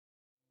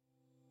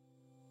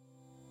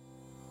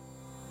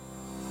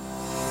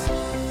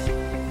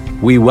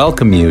We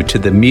welcome you to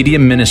the media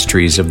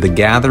ministries of the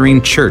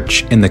Gathering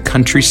Church in the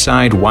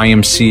Countryside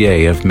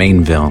YMCA of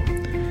Mainville.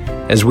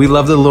 As we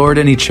love the Lord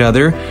and each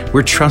other,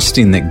 we're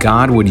trusting that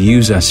God would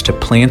use us to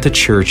plant a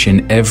church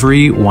in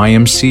every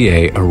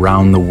YMCA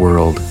around the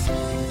world.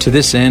 To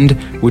this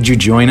end, would you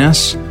join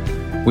us?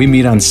 We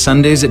meet on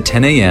Sundays at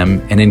 10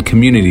 a.m. and in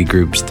community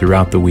groups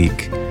throughout the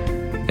week.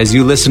 As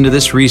you listen to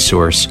this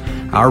resource,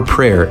 our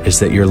prayer is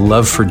that your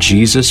love for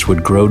Jesus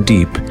would grow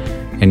deep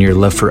and your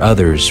love for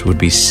others would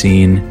be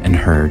seen and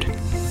heard.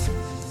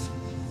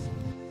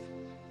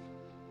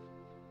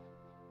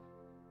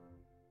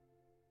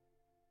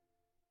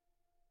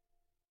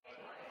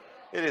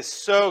 It is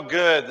so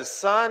good. The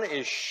sun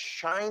is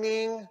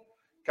shining.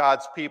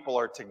 God's people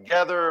are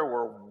together.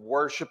 We're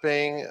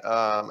worshiping.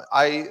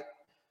 I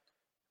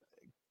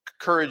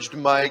encouraged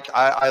Mike.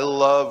 I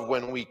love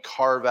when we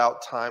carve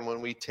out time,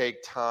 when we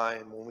take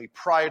time, when we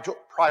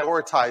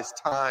prioritize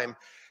time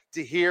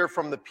to hear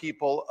from the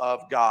people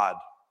of God,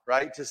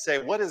 right? To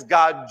say, what is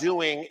God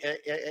doing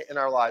in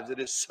our lives? It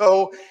is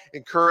so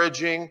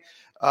encouraging,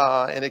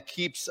 and it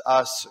keeps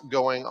us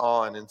going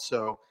on. And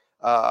so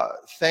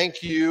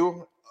thank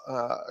you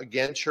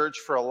again, church,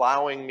 for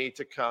allowing me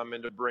to come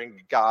and to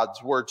bring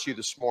God's word to you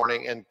this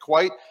morning. And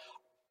quite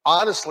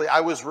honestly,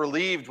 I was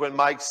relieved when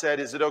Mike said,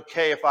 is it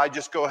okay if I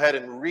just go ahead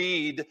and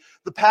read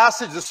the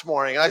passage this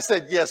morning? And I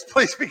said, yes,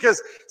 please,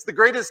 because it's the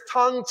greatest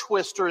tongue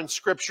twister in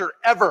Scripture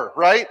ever,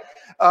 right?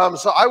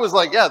 So I was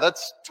like, yeah,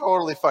 that's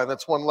totally fine.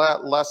 That's one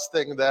less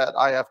thing that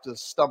I have to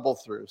stumble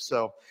through.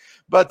 So,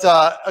 but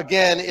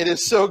again, it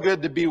is so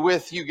good to be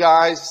with you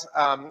guys.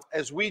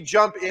 As we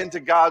jump into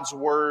God's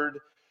word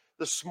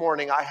this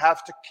morning, I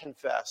have to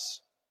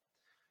confess,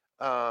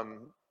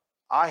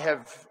 I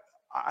have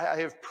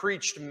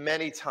preached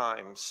many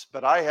times,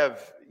 but I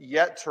have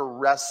yet to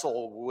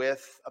wrestle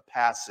with a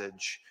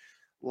passage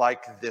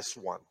like this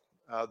one.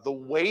 The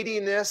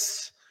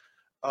weightiness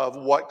of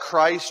what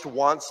Christ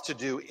wants to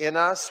do in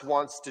us,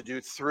 wants to do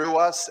through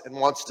us, and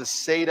wants to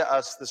say to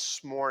us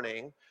this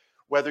morning.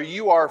 Whether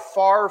you are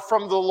far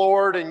from the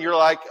Lord and you're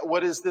like,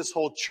 what is this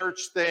whole church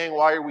thing?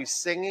 Why are we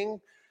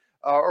singing?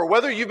 Or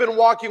whether you've been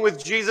walking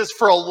with Jesus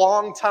for a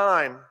long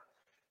time,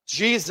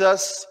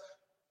 Jesus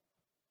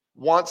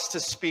wants to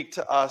speak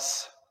to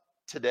us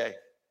today.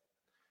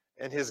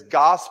 And his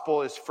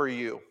gospel is for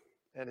you,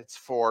 and it's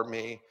for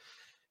me.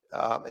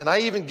 And I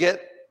even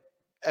get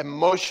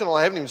emotional.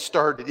 I haven't even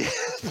started yet,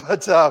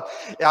 but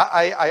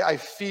I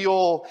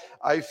feel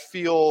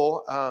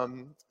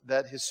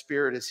that his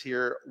Spirit is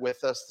here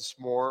with us this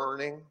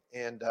morning,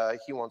 and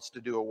he wants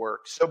to do a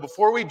work. So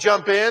before we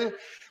jump in,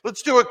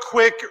 let's do a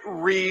quick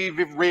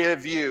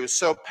review.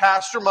 So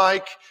Pastor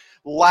Mike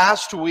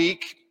last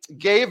week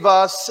gave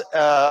us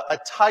a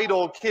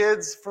title.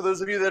 Kids, for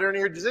those of you that are in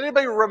here, does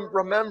anybody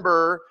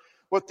remember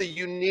what the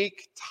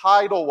unique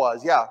title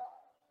was? Yeah.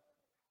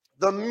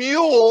 The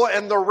mule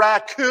and the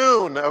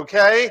raccoon,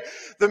 okay?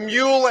 The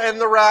mule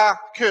and the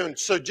raccoon.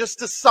 So just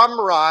to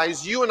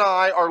summarize, you and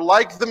I are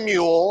like the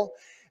mule,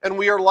 and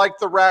we are like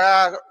the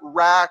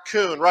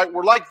raccoon, right?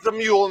 We're like the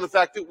mule in the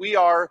fact that we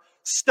are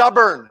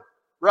stubborn,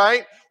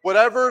 right?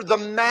 Whatever the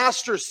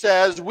master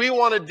says, we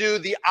want to do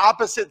the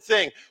opposite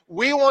thing.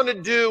 We want to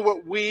do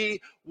what we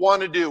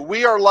want to do.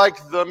 We are like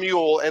the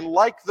mule, and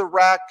like the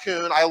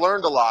raccoon, I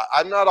learned a lot.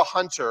 I'm not a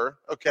hunter,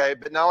 okay,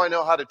 but now I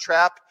know how to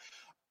trap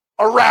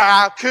a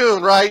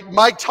raccoon, right?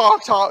 Mike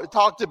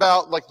talked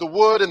about like the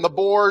wood and the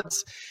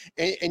boards,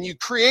 and you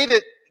create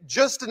it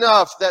just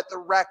enough that the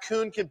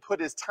raccoon can put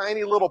his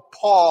tiny little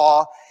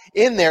paw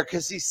in there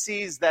because he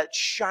sees that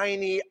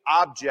shiny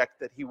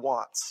object that he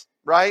wants,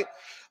 right?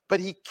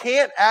 But he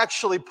can't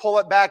actually pull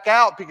it back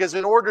out because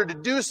in order to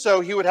do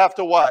so, he would have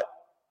to what?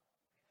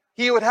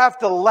 He would have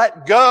to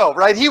let go,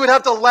 right? He would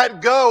have to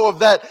let go of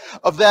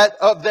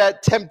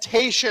that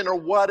temptation or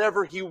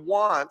whatever he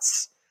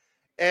wants.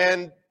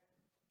 And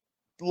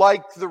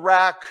like the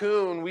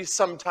raccoon, we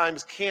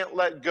sometimes can't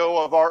let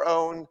go of our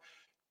own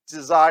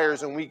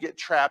desires, and we get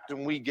trapped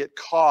and we get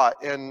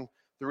caught. And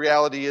the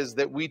reality is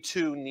that we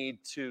too need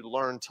to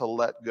learn to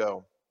let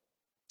go.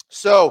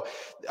 So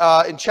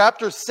in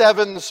chapter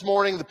 7 this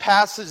morning, the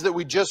passage that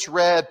we just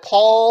read,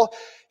 Paul,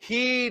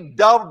 he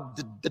doubles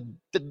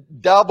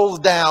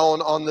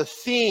down on the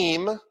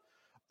theme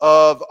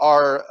of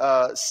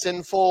our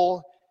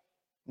sinful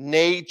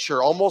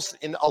nature, almost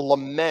in a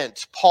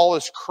lament. Paul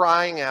is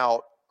crying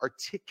out,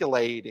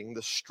 articulating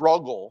the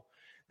struggle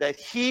that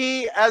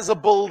he as a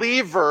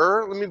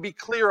believer, let me be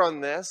clear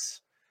on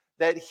this,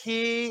 that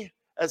he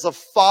as a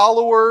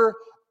follower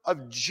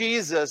of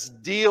Jesus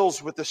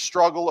deals with the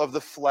struggle of the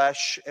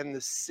flesh and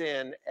the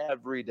sin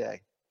every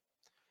day.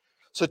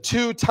 So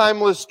 2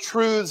 timeless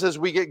truths as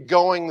we get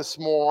going this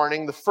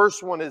morning. The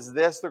first one is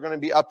this. They're going to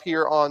be up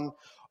here on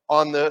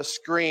the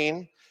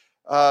screen.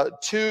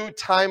 2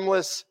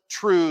 timeless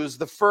truths.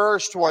 The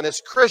first one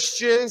is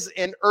Christians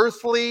in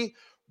earthly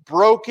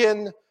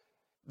broken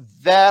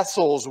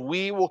vessels,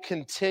 we will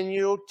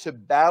continue to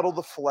battle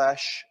the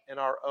flesh and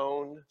our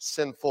own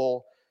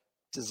sinful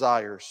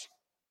desires.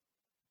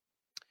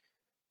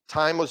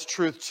 Timeless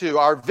truth too.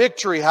 Our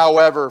victory,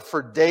 however,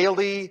 for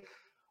daily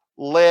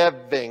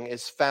living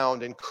is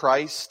found in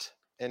Christ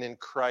and in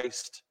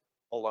Christ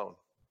alone.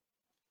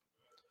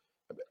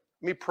 Let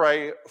me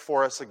pray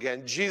for us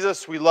again.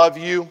 Jesus, we love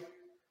you.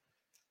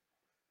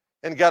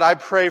 And God, I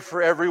pray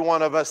for every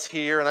one of us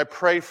here, and I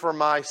pray for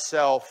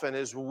myself. And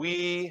as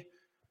we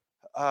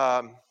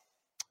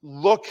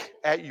look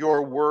at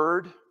your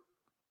word,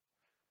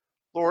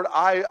 Lord,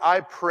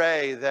 I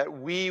pray that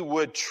we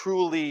would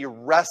truly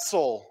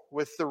wrestle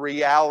with the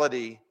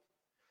reality,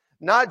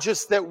 not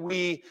just that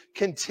we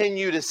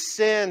continue to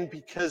sin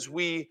because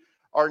we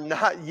are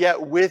not yet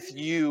with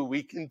you.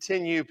 We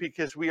continue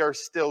because we are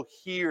still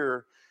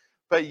here.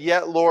 But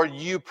yet, Lord,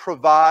 you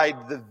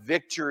provide the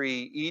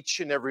victory each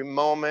and every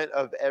moment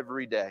of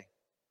every day.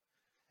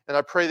 And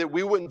I pray that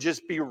we wouldn't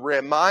just be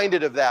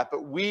reminded of that,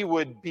 but we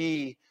would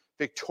be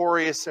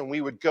victorious and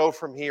we would go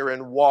from here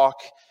and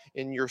walk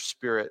in your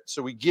spirit.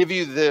 So we give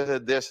you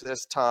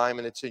this time,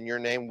 and it's in your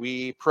name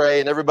we pray.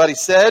 And everybody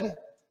said,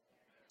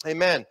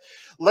 amen.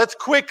 Let's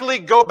quickly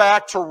go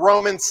back to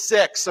Romans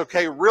 6,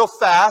 okay, real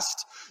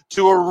fast,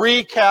 to a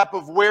recap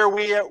of where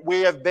we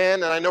have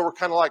been. And I know we're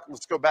kind of like,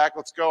 let's go back,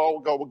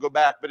 we'll go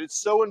back. But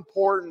it's so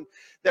important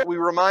that we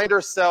remind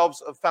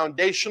ourselves of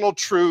foundational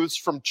truths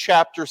from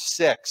chapter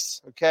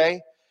 6,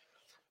 okay?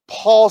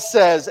 Paul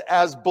says,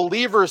 as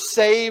believers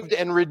saved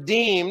and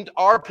redeemed,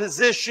 our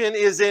position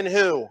is in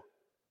who?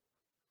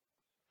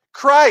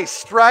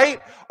 Christ,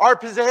 right? Our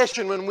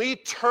position, when we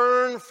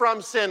turn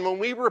from sin, when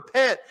we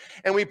repent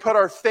and we put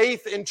our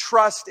faith and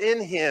trust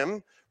in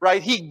Him,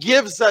 right? He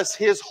gives us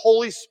His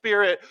Holy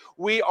Spirit.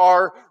 We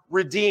are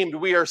redeemed.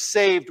 We are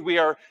saved. We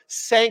are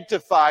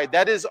sanctified.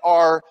 That is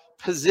our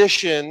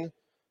position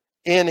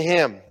in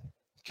Him,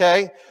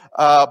 okay?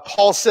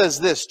 Paul says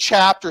this,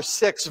 chapter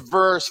 6,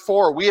 verse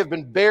 4, we have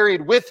been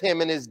buried with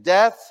Him in His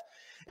death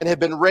and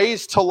have been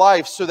raised to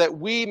life so that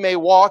we may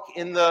walk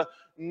in the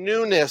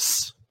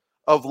newness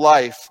of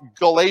life.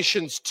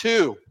 Galatians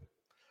 2,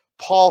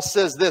 Paul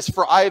says this,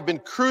 for I have been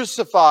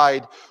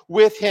crucified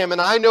with Him, and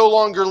I no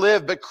longer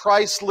live, but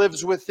Christ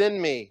lives within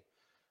me.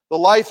 The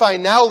life I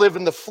now live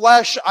in the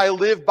flesh, I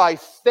live by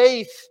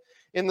faith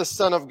in the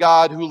Son of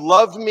God who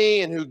loved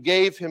me and who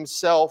gave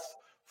Himself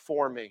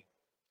for me.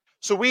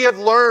 So we have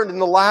learned in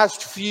the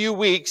last few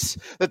weeks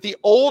that the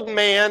old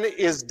man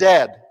is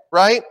dead,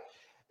 right?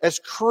 As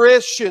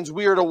Christians,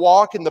 we are to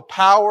walk in the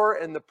power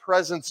and the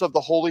presence of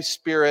the Holy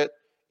Spirit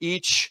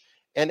each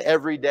and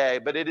every day.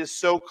 But it is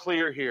so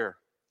clear here.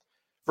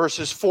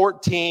 Verses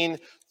 14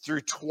 through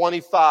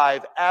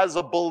 25. As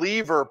a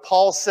believer,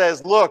 Paul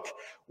says, look,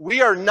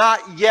 we are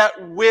not yet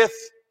with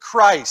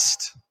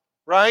Christ,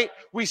 right?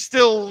 We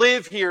still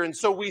live here, and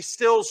so we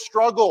still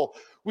struggle.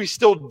 We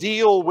still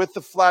deal with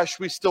the flesh.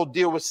 We still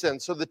deal with sin.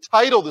 So the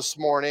title this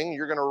morning,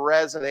 you're going to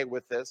resonate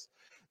with this.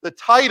 The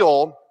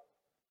title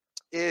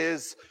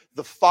is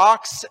The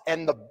Fox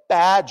and the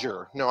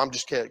Badger. No, I'm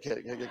just kidding.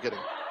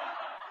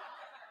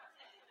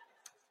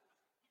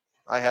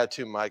 I had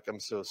to, Mike. I'm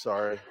so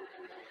sorry.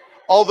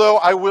 Although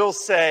I will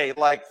say,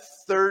 like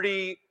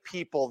 30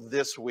 people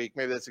this week,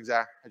 maybe that's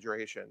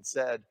exaggeration,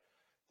 said,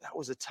 that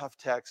was a tough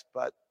text,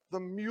 but the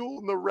mule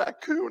and the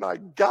raccoon, I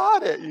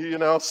got it, you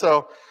know.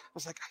 So I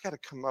was like, I got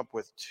to come up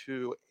with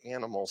two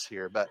animals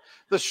here. But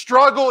the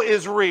struggle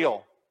is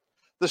real.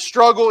 The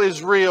struggle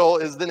is real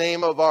is the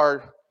name of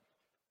our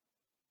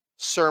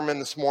sermon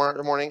this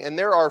morning. And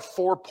there are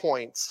 4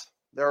 points.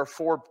 There are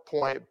 4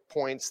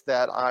 points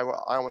that I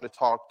want to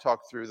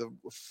talk through. The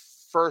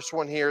first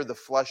one here, the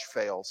flesh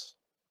fails.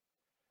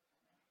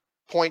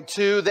 Point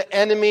 2, the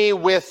enemy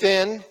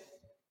within.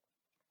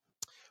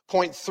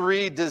 Point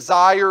 3,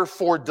 desire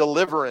for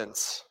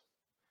deliverance.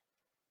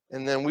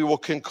 And then we will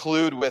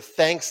conclude with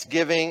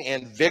thanksgiving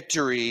and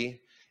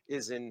victory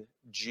is in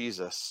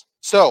Jesus.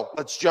 So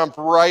let's jump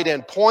right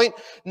in. Point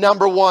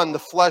number 1, the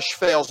flesh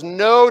fails.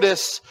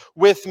 Notice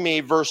with me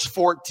verse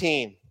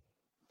 14.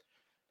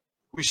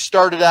 We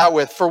started out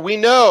with, for we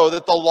know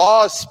that the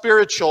law is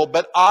spiritual,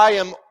 but I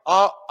am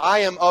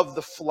of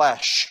the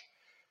flesh.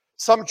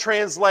 Some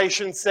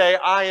translations say,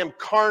 I am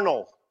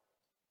carnal.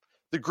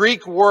 The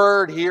Greek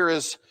word here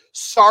is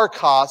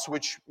sarkos,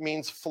 which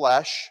means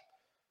flesh.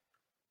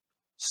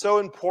 So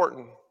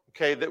important,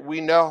 okay, that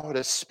we know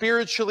that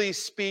spiritually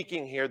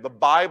speaking here, the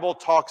Bible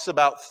talks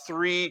about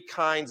 3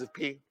 kinds of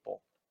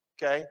people,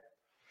 okay?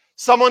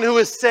 Someone who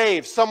is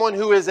saved, someone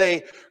who is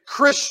a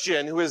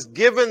Christian, who has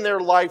given their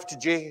life to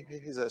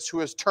Jesus, who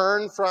has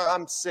turned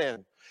from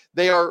sin.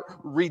 They are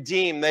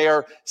redeemed. They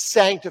are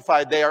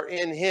sanctified. They are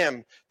in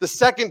Him. The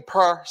second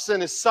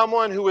person is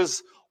someone who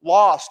is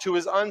lost, who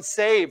is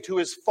unsaved, who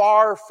is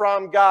far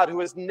from God, who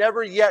has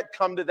never yet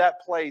come to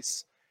that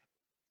place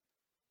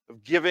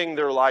of giving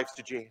their life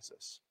to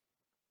Jesus.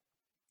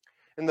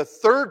 And the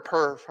third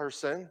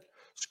person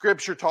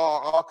Scripture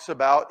talks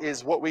about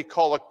is what we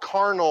call a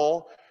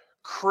carnal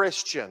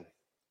Christian.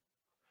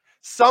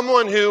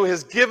 Someone who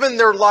has given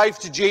their life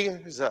to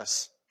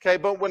Jesus. Okay,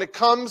 but when it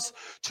comes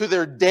to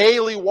their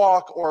daily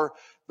walk or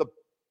the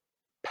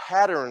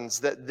patterns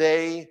that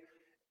they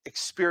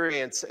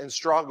experience and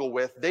struggle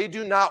with. They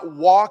do not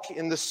walk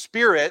in the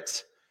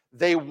Spirit,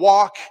 they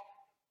walk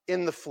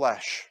in the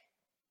flesh.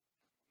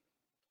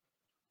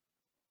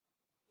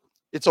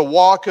 It's a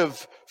walk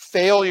of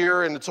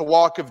failure, and it's a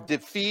walk of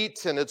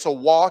defeat, and it's a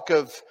walk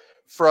of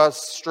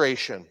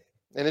frustration.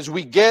 And as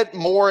we get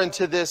more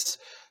into this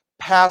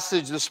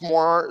passage this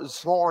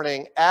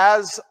morning,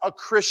 as a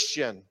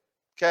Christian,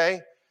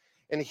 okay,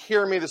 and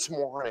hear me this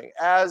morning,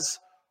 as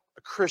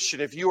a Christian,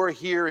 if you are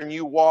here and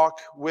you walk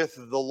with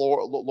the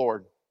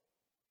Lord,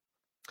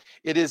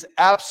 it is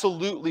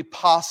absolutely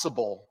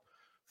possible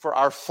for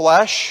our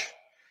flesh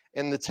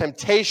and the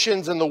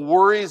temptations and the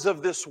worries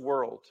of this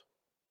world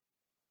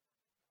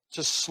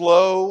to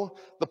slow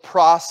the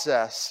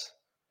process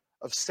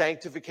of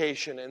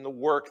sanctification and the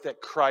work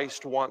that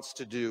Christ wants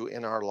to do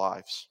in our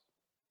lives.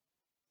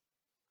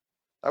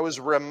 I was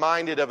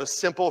reminded of a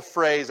simple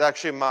phrase.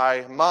 Actually,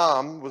 my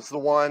mom was the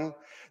one,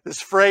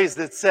 this phrase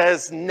that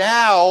says,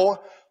 now,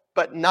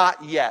 but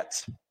not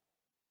yet.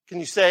 Can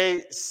you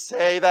say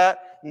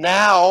that?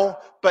 Now,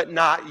 but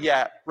not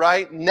yet,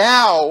 right?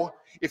 Now,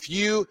 if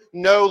you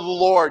know the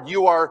Lord,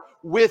 you are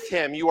with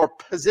Him, you are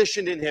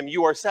positioned in Him,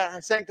 you are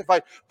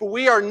sanctified, but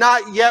we are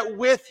not yet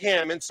with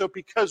Him. And so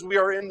because we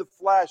are in the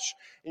flesh,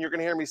 and you're going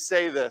to hear me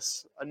say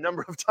this a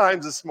number of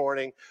times this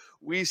morning,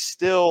 we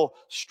still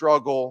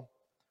struggle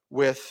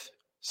with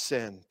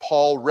sin.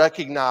 Paul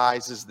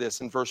recognizes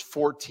this in verse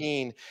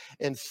 14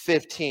 and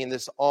 15,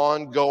 this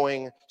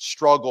ongoing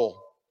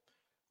struggle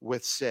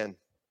with sin.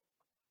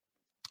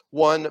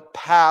 One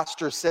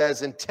pastor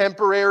says, in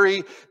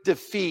temporary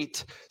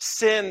defeat,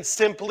 sin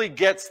simply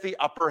gets the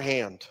upper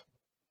hand.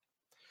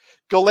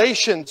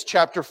 Galatians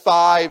chapter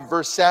 5,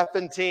 verse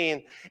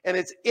 17, and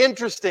it's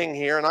interesting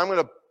here, and I'm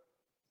going to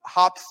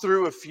hop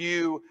through a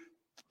few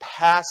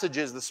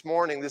passages this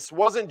morning. This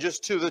wasn't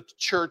just to the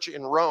church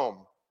in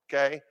Rome,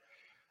 okay?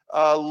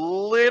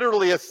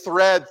 Literally a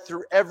thread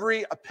through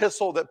every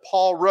epistle that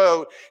Paul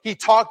wrote. He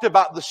talked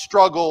about the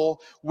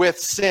struggle with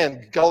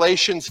sin.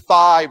 Galatians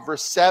 5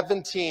 verse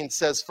 17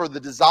 says, for the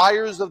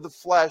desires of the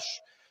flesh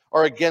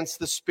are against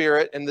the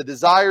Spirit, and the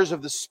desires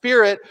of the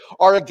Spirit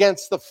are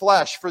against the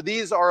flesh. For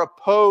these are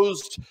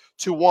opposed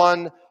to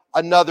one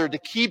another to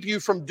keep you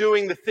from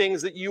doing the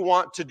things that you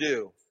want to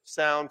do.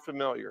 Sound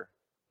familiar,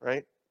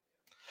 right?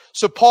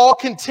 So Paul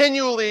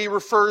continually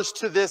refers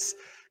to this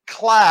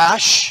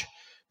clash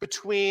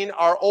between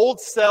our old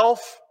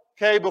self,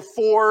 okay,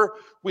 before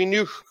we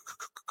knew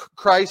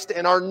Christ,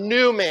 and our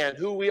new man,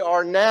 who we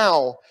are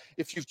now,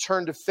 if you've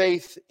turned to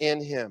faith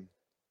in Him.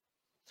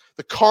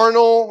 The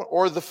carnal,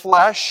 or the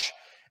flesh,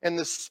 and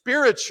the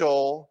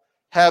spiritual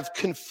have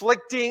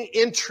conflicting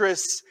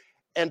interests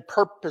and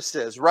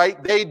purposes,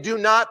 right? They do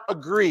not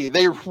agree.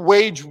 They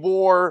wage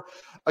war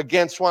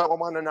against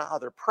one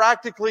another.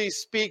 Practically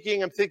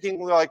speaking, I'm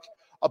thinking like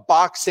a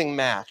boxing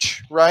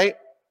match, right?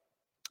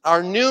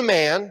 Our new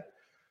man,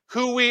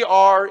 who we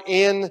are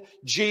in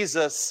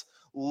Jesus,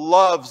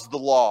 loves the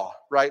law,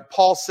 right?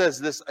 Paul says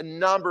this a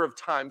number of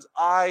times.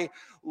 I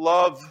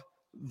love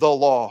the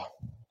law.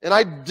 And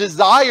I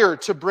desire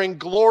to bring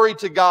glory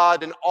to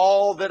God in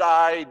all that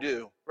I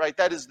do, right?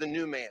 That is the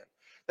new man.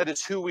 That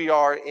is who we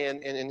are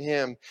in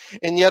Him.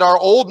 And yet our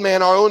old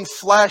man, our own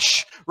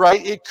flesh,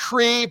 right? It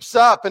creeps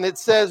up and it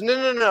says,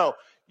 no.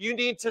 You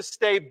need to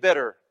stay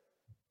bitter.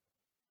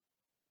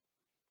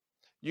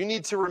 You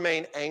need to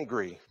remain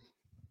angry.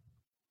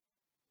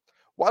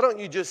 Why don't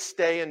you just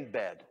stay in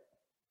bed?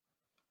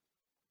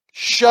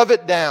 Shove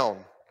it down.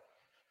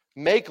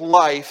 Make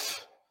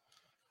life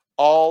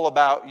all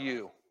about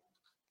you,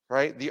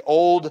 right? The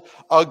old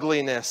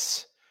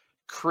ugliness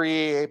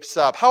creeps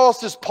up. How else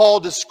does Paul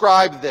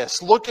describe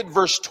this? Look at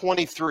verse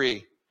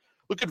 23.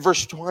 Look at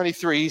verse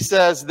 23. He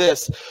says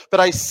this, but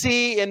I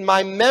see in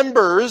my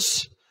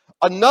members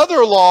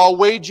another law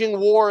waging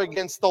war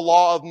against the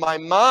law of my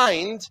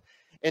mind,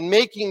 and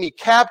making me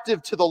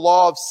captive to the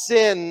law of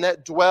sin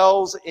that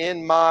dwells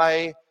in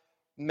my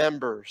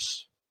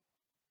members.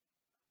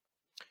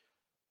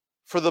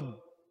 For the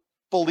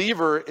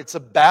believer, it's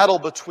a battle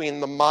between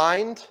the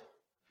mind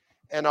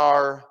and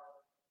our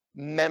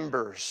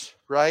members,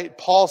 right?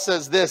 Paul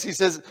says this. He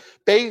says,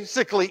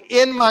 basically,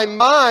 in my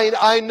mind,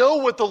 I know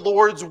what the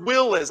Lord's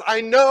will is. I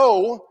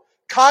know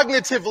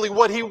cognitively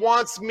what He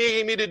wants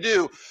me to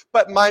do.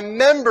 But my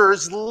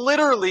members,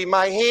 literally,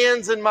 my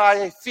hands and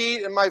my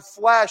feet and my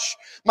flesh,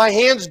 my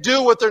hands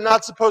do what they're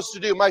not supposed to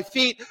do. My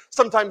feet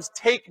sometimes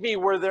take me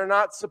where they're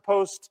not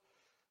supposed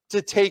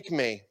to take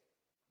me.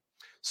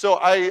 So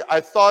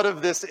I thought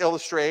of this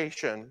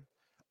illustration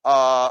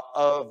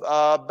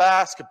of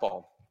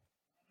basketball.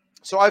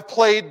 So I've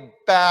played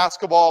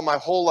basketball my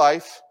whole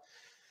life.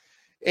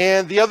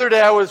 And the other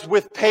day I was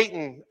with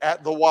Peyton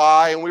at the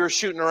Y, and we were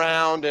shooting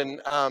around,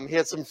 and he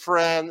had some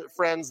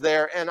friends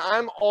there. And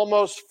I'm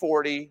almost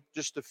 40,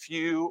 just a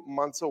few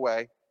months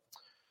away.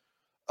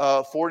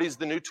 40 is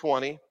the new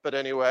 20, but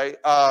anyway,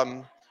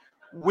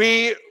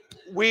 we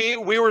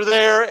were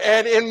there,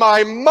 and in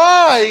my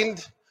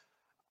mind,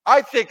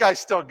 I think I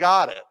still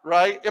got it,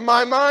 right? In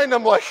my mind,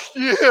 I'm like,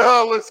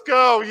 yeah, let's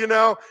go,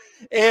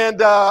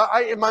 And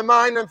in my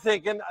mind, I'm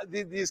thinking,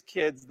 these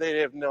kids, they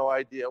have no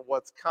idea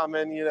what's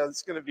coming.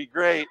 It's going to be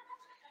great.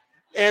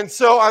 And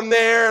so I'm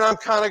there, and I'm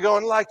kind of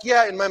going like,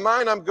 yeah, in my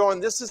mind, I'm going,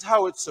 this is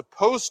how it's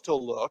supposed to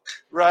look,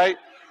 right?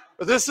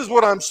 This is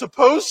what I'm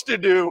supposed to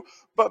do,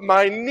 but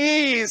my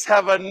knees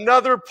have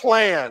another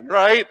plan,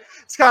 right?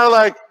 It's kind of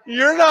like,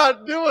 you're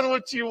not doing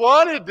what you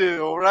want to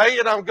do, right?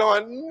 And I'm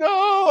going,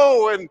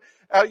 no. And,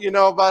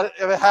 about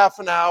a half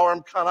an hour,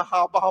 I'm kind of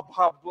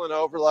hobbling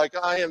over like,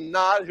 I am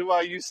not who I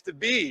used to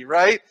be,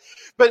 right?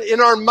 But in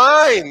our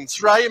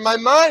minds, right? In my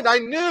mind, I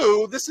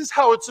knew this is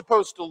how it's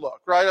supposed to look,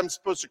 right? I'm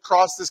supposed to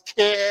cross this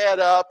cat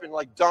up and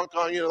like dunk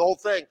on the whole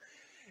thing.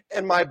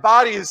 And my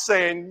body is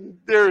saying,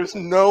 there's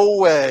no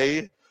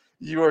way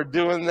you are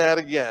doing that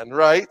again,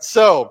 right?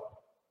 So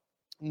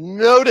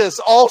notice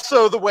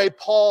also the way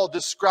Paul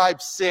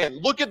describes sin.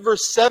 Look at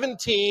verse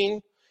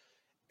 17,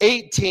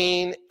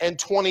 18, and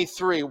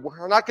 23.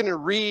 We're not going to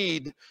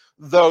read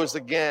those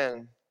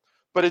again,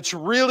 but it's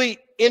really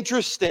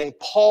interesting.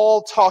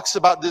 Paul talks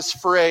about this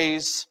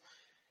phrase,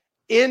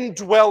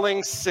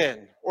 indwelling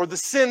sin, or the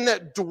sin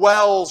that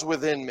dwells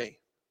within me,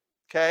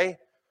 okay?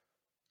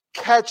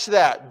 Catch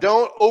that.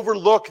 Don't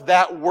overlook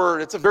that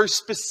word. It's a very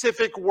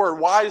specific word.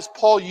 Why does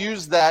Paul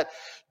use that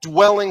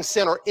dwelling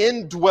sin or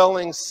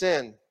indwelling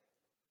sin?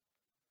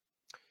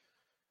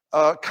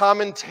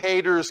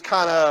 Commentators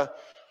kind of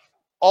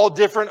all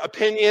different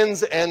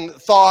opinions and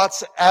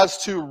thoughts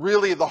as to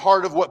really the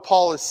heart of what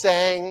Paul is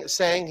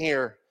saying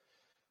here.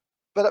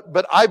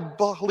 But I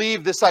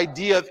believe this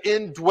idea of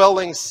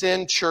indwelling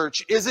sin,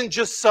 church, isn't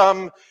just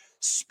some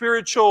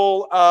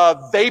spiritual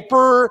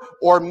vapor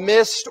or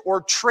mist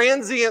or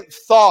transient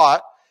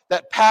thought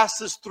that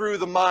passes through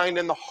the mind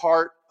and the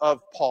heart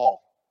of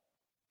Paul,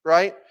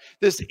 right?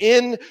 This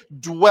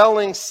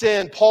indwelling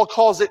sin, Paul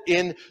calls it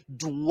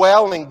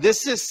indwelling.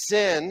 This is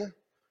sin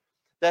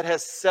that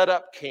has set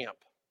up camp.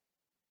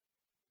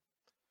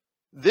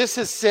 This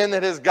is sin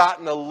that has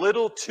gotten a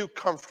little too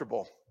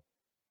comfortable.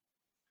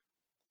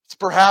 It's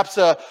perhaps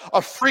a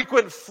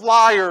frequent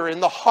flyer in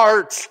the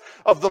heart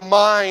of the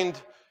mind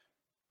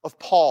of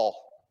Paul,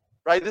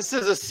 right? This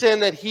is a sin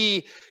that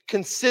he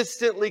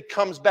consistently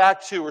comes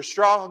back to or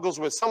struggles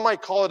with. Some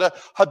might call it a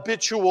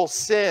habitual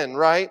sin,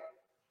 right?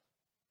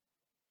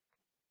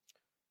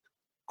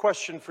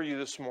 Question for you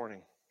this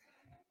morning.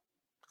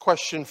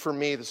 Question for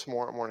me this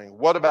morning.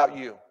 What about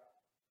you?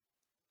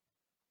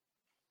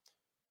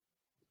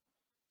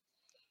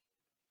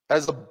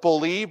 As a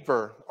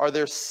believer, are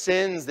there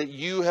sins that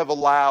you have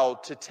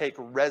allowed to take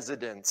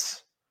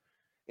residence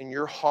in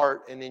your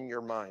heart and in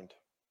your mind?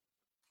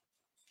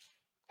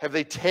 Have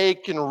they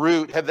taken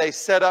root? Have they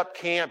set up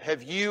camp?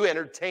 Have you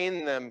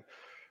entertained them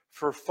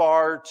for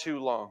far too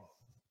long?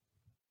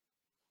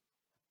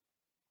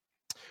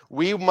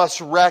 We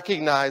must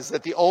recognize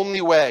that the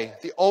only way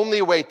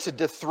to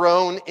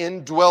dethrone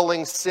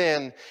indwelling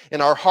sin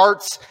in our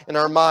hearts and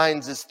our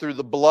minds is through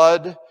the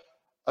blood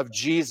of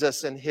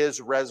Jesus and his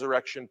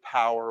resurrection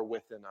power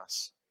within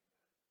us.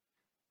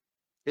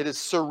 It is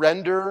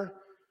surrender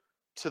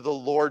to the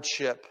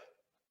lordship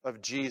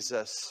of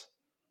Jesus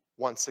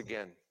once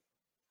again,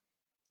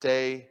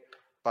 day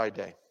by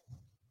day.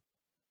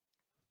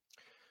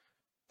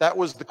 That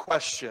was the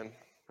question,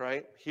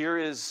 right? Here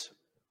is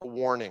a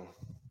warning.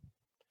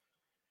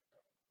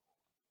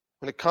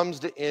 When it comes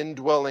to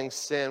indwelling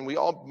sin, we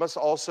all must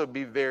also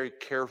be very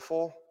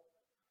careful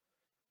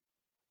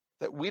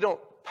that we don't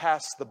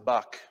pass the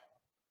buck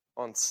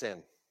on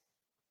sin.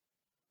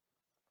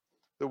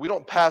 That we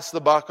don't pass the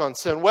buck on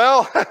sin.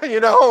 Well,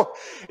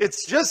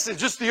 it's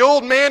just the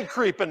old man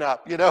creeping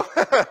up,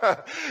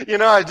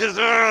 I just,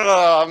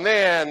 oh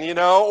man,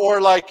 or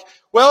like,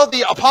 well,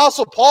 the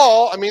Apostle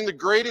Paul, the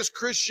greatest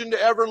Christian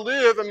to ever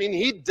live,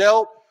 he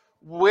dealt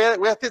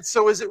with it,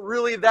 so is it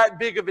really that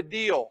big of a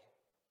deal,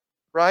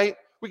 right?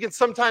 We can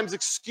sometimes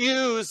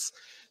excuse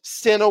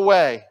sin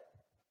away.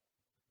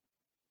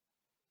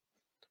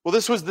 Well,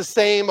 this was the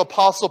same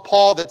Apostle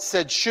Paul that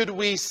said, should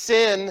we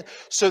sin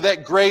so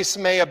that grace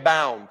may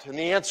abound? And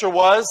the answer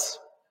was,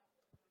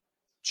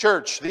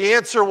 church, the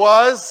answer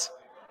was,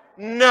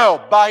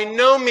 no, by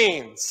no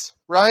means,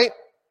 right?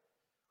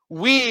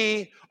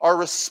 We are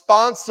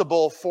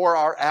responsible for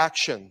our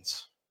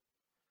actions.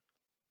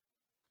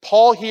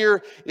 Paul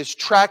here is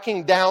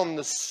tracking down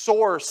the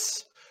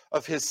source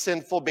of his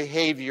sinful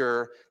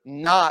behavior,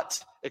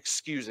 not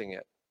excusing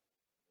it.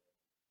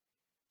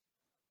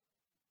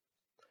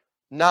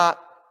 Not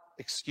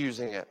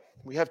excusing it.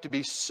 We have to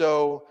be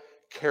so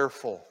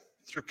careful.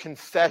 Through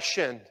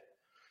confession,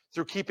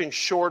 through keeping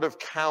short of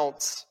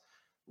counts,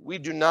 we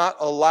do not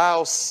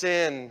allow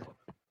sin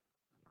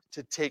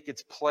to take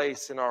its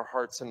place in our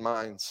hearts and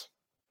minds.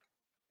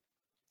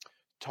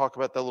 Talk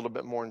about that a little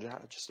bit more in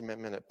just a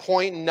minute.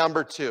 Point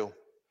number 2,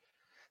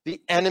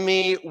 the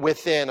enemy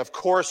within. Of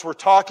course, we're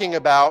talking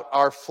about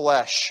our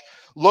flesh.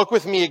 Look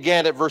with me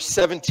again at verse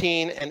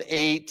 17 and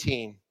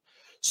 18.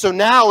 So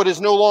now it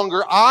is no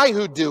longer I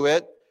who do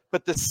it,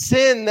 but the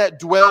sin that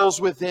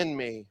dwells within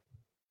me.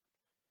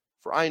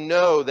 For I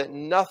know that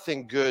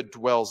nothing good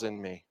dwells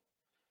in me,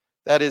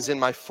 that is, in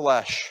my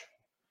flesh.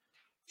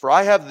 For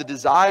I have the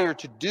desire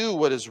to do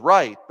what is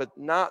right, but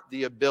not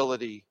the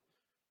ability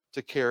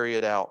to carry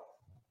it out.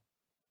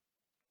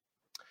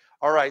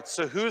 All right,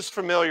 so who's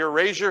familiar?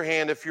 Raise your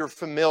hand if you're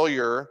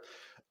familiar.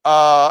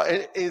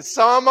 And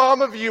some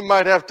of you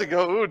might have to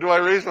go, ooh, do I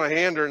raise my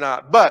hand or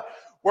not? But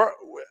we're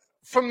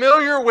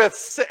familiar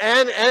with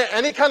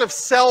any kind of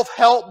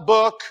self-help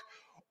book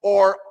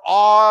or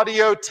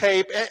audio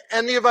tape.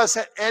 Any of us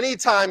at any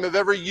time have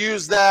ever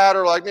used that,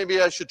 or like,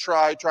 maybe I should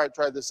try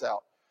this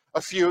out.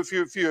 A few of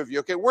you.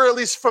 Okay, we're at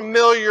least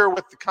familiar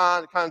with the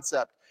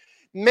concept.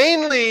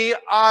 Mainly,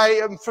 I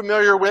am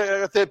familiar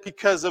with it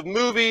because of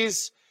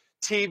movies,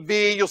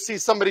 TV. You'll see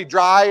somebody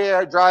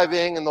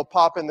driving, and they'll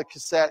pop in the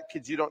cassette.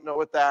 Kids, you don't know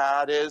what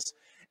that is.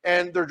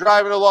 And they're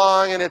driving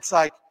along, and it's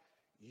like,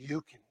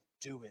 you can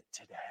do it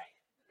today.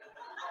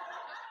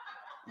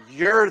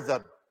 You're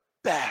the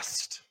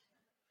best.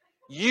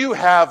 You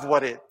have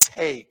what it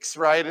takes,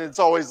 right? And it's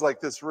always like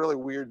this really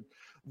weird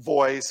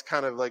voice,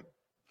 kind of like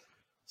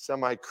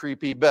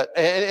semi-creepy. But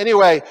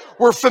anyway,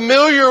 we're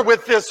familiar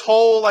with this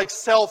whole like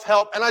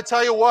self-help. And I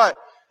tell you what,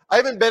 I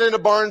haven't been in a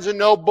Barnes &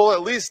 Noble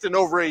at least in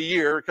over a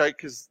year, okay?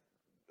 Because,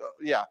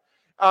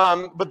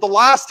 but the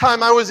last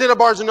time I was in a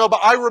Barnes & Noble,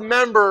 I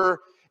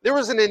remember there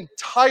was an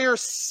entire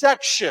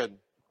section,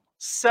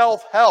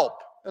 self-help.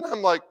 And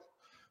I'm like,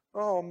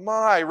 oh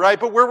my, right?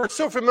 But we're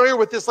so familiar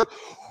with this, like,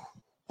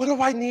 what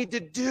do I need to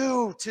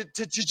do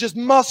to just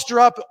muster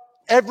up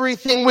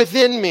everything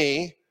within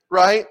me,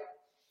 right?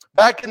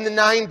 Back in the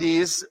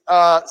 90s,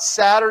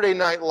 Saturday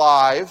Night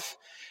Live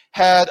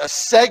had a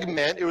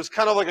segment. It was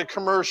kind of like a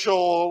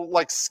commercial,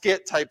 like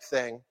skit type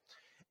thing.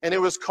 And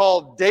it was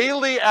called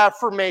Daily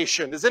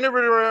Affirmation. Does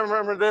anybody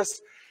remember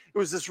this? It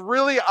was this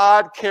really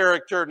odd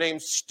character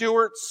named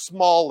Stuart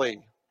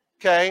Smalley,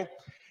 okay?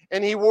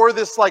 And he wore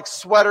this like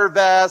sweater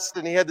vest,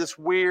 and he had this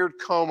weird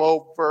comb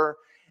over.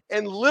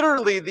 And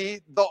literally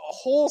the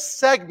whole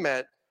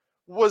segment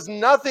was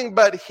nothing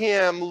but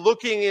him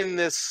looking in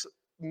this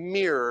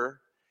mirror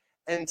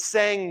and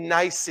saying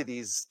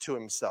niceties to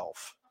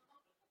himself,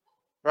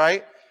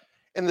 right?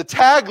 And the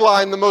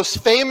tagline, the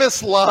most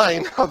famous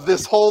line of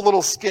this whole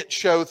little skit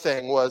show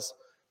thing was,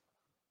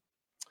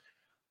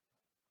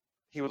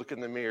 he would look in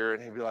the mirror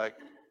and he'd be like,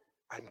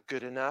 I'm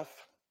good enough,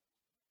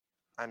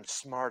 I'm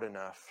smart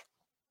enough,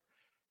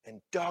 and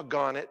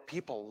doggone it,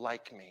 people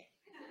like me.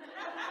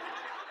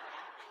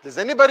 Does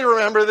anybody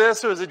remember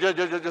this, or is it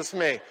just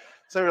me?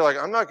 So you're like,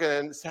 I'm not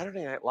going to,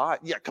 Saturday Night Live.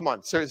 Yeah, come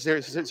on,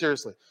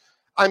 seriously.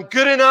 I'm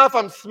good enough,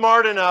 I'm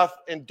smart enough,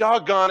 and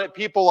doggone it,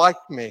 people like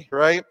me,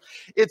 right?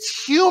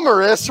 It's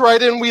humorous,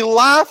 right? And we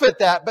laugh at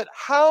that, but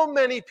how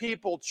many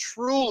people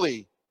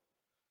truly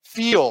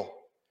feel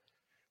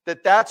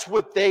that that's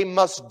what they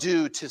must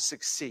do to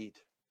succeed?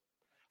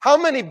 How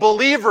many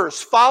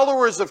believers,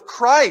 followers of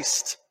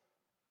Christ,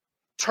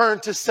 turn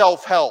to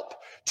self-help,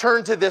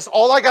 turn to this,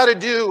 all I got to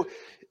do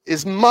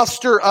is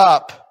muster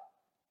up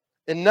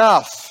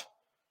enough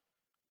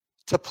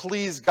to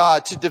please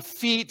God, to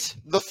defeat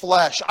the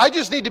flesh. I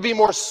just need to be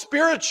more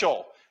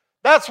spiritual.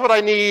 That's what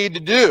I need to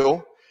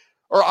do.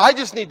 Or I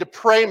just need to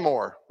pray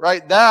more,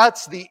 right?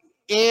 That's the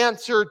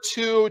answer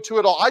to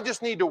it all. I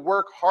just need to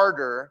work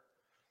harder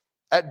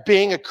at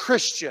being a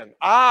Christian.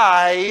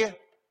 I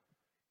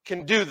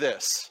can do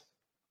this.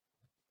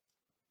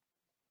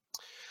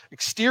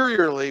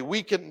 Exteriorly,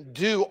 we can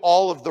do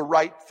all of the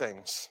right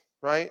things,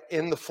 right,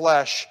 in the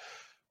flesh.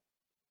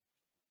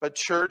 But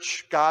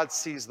church, God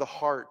sees the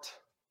heart,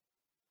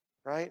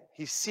 right?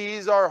 He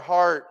sees our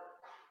heart.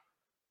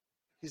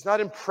 He's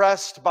not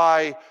impressed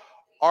by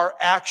our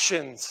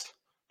actions,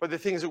 by the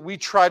things that we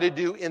try to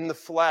do in the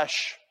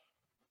flesh.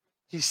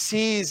 He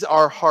sees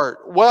our heart.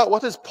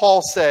 What does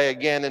Paul say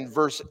again in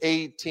verse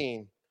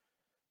 18?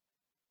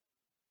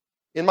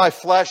 In my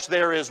flesh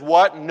there is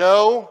what?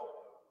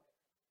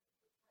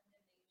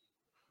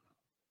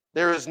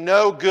 There is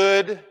no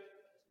good.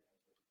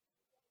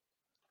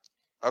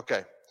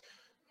 Okay.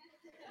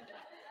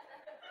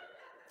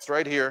 It's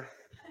right here.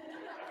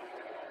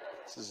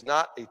 This is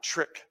not a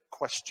trick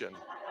question.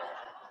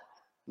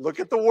 Look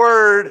at the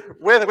word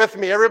with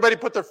me. Everybody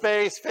put their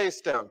face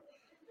down.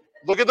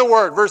 Look at the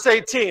word. Verse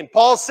 18.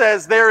 Paul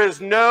says there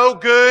is no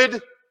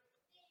good.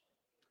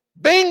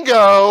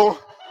 Bingo.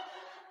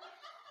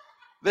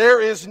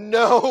 There is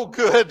no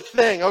good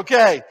thing.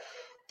 Okay.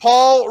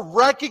 Paul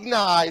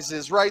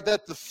recognizes, right,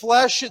 that the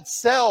flesh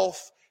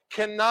itself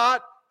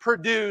cannot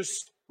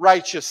produce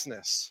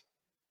righteousness.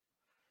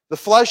 The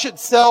flesh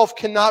itself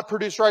cannot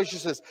produce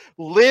righteousness.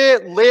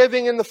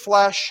 Living in the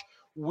flesh,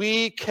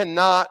 we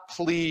cannot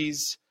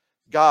please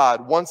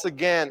God. Once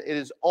again, it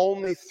is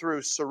only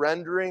through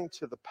surrendering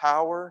to the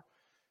power,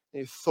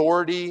 the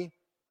authority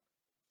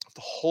of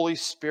the Holy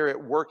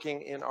Spirit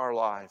working in our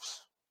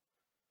lives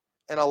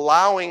and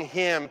allowing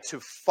Him to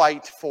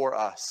fight for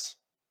us.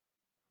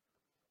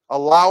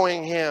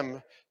 Allowing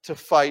Him to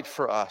fight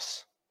for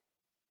us.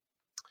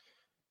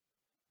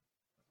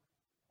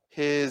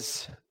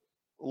 His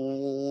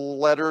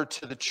letter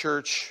to the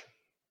church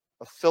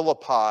of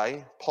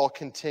Philippi, Paul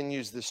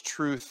continues this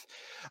truth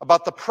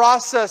about the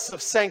process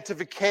of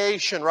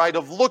sanctification, right?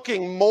 Of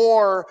looking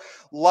more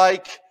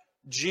like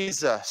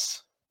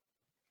Jesus.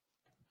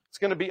 It's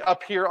going to be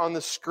up here on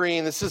the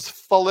screen. This is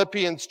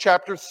Philippians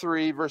chapter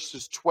 3,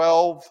 verses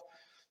 12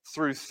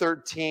 through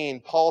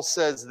 13. Paul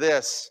says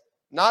this,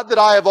 not that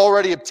I have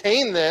already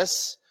obtained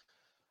this,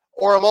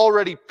 or am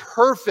already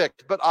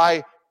perfect, but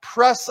I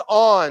press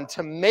on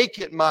to make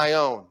it my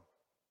own.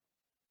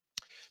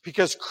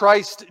 Because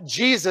Christ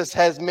Jesus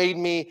has made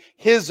me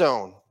his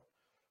own.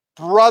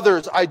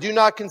 Brothers, I do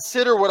not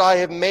consider what I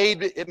have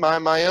made it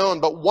my own,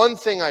 but one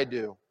thing I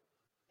do,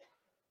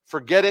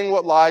 forgetting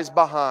what lies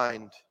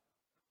behind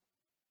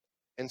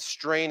and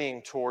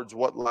straining towards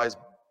what lies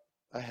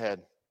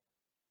ahead.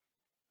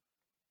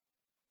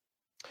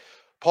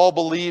 Paul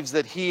believes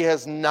that he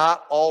has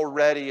not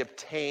already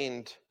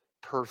obtained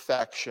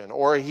perfection,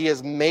 or he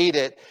has made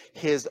it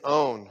his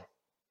own.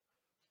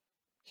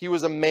 He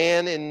was a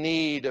man in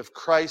need of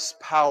Christ's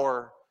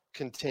power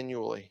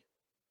continually.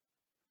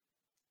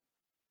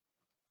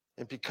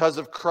 And because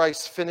of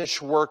Christ's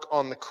finished work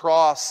on the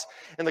cross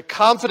and the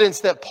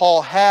confidence that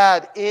Paul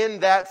had in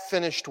that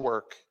finished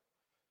work,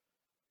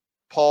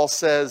 Paul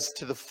says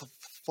to the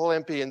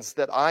Philippians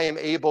that I am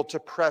able to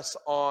press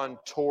on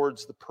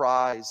towards the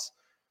prize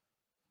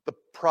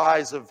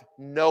of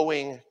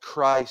knowing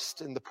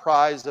Christ and the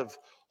prize of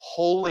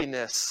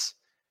holiness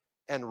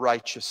and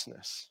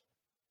righteousness.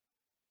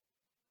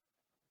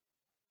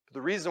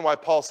 The reason why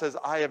Paul says,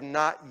 I have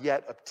not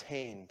yet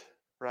obtained,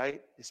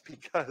 right, is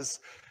because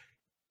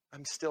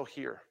I'm still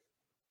here.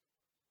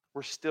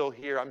 We're still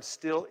here. I'm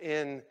still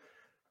in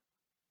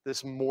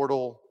this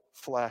mortal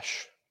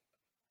flesh.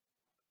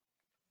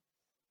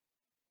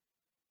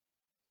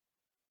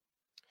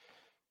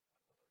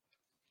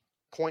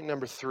 Point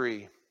number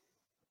 3.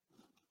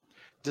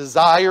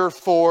 Desire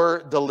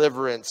for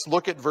deliverance.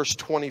 Look at verse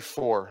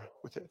 24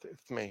 with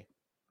me.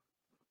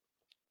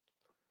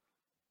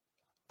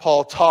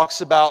 Paul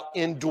talks about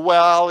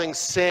indwelling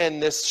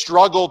sin, this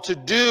struggle to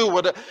do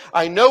what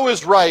I know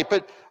is right,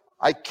 but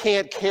I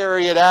can't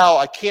carry it out.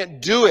 I can't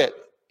do it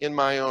in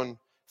my own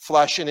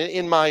flesh and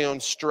in my own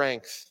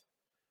strength.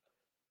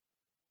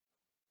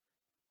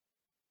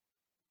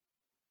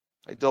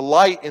 I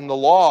delight in the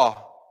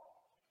law,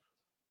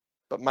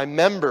 but my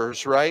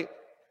members, right,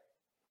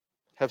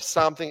 have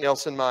something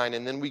else in mind.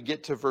 And then we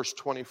get to verse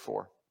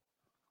 24.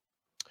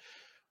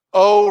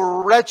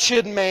 O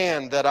wretched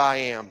man that I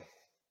am,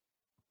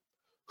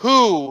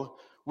 who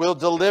will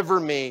deliver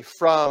me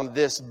from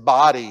this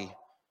body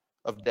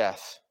of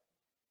death?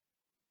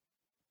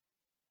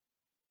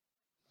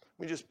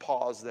 Let me just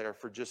pause there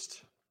for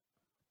just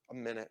a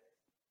minute.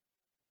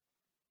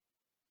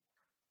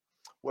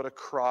 What a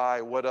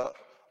cry, what a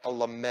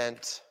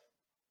lament.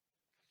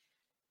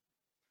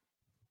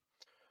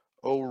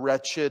 O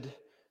wretched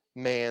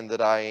man that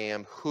I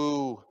am,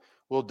 who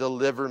will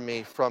deliver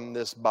me from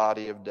this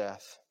body of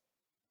death?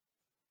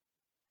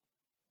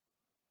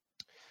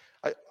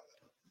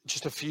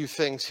 Just a few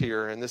things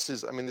here, and this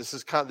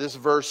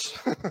verse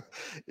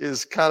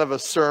is kind of a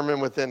sermon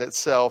within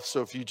itself.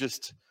 So if you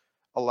just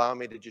allow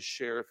me to just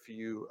share a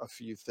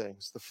few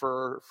things.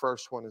 The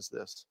first one is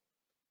this.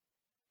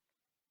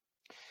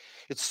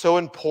 It's so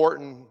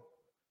important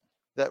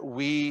that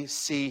we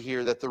see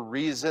here that the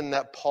reason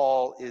that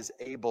Paul is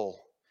able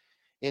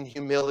in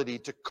humility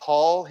to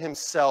call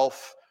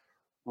himself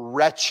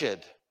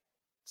wretched.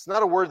 It's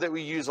not a word that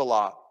we use a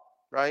lot,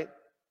 right?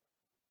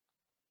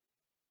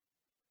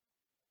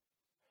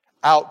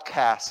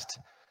 Outcast,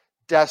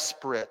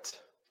 desperate,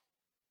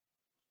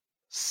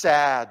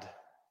 sad.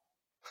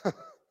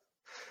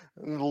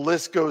 And the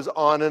list goes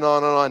on and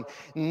on and on.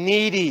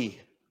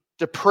 Needy,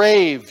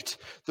 depraved.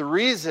 The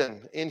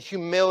reason in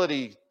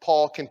humility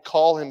Paul can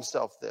call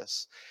himself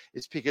this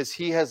is because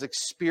he has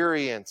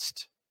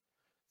experienced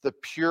the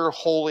pure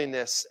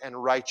holiness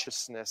and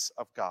righteousness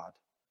of God.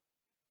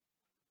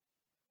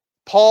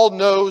 Paul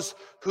knows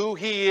who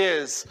he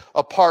is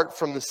apart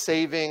from the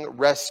saving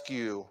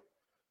rescue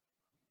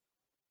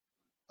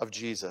of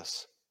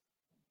Jesus.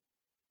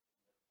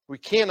 We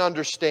can't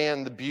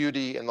understand the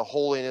beauty and the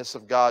holiness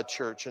of God,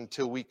 church,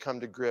 until we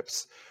come to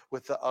grips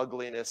with the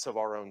ugliness of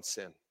our own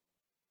sin.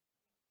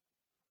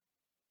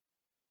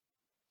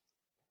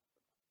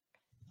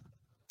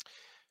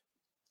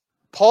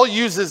 Paul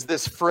uses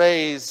this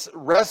phrase,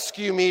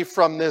 rescue me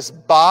from this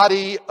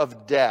body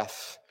of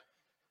death.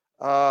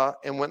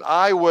 And when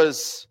I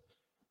was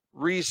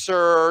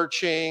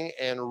researching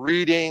and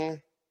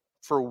reading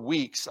for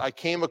weeks, I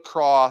came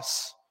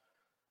across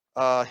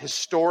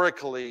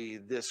historically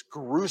this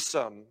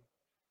gruesome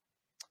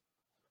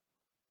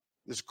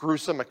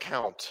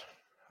account.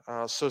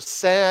 So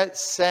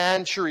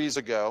centuries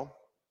ago,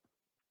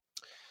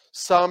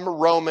 some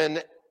Roman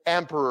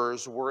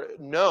emperors were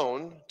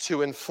known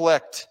to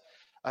inflict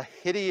a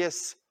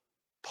hideous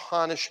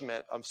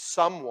punishment of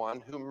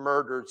someone who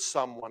murdered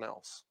someone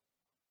else.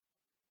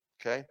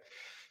 Okay?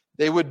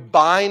 They would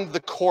bind the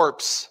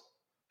corpse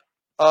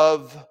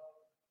of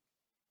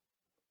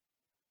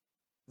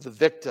the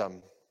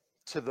victim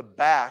to the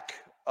back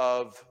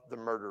of the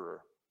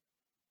murderer.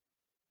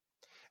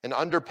 And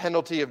under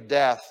penalty of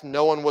death,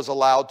 no one was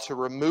allowed to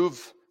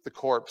remove the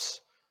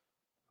corpse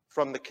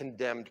from the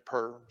condemned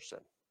person.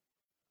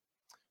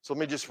 So let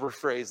me just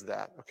rephrase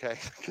that, okay?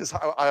 Because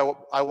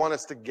I want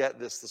us to get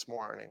this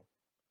morning.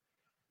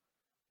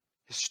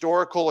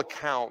 Historical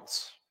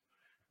accounts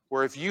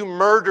where if you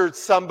murdered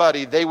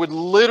somebody, they would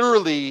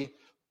literally,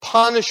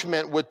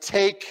 punishment would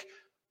take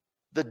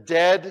the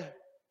dead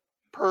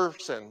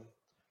person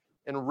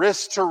and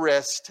wrist to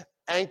wrist,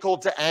 ankle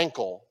to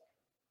ankle.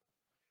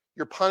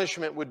 Your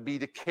punishment would be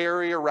to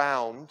carry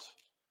around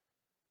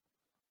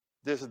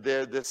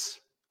this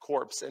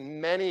corpse.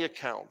 And many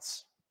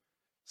accounts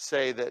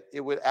say that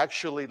it would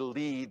actually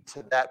lead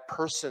to that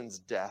person's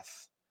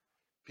death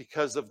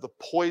because of the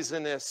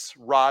poisonous,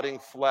 rotting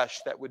flesh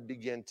that would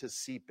begin to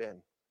seep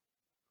in.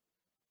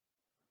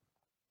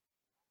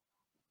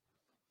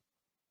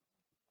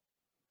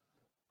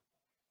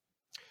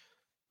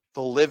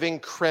 The living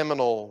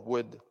criminal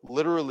would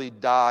literally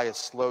die a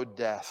slow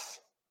death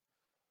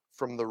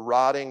from the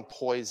rotting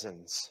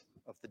poisons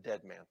of the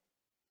dead man.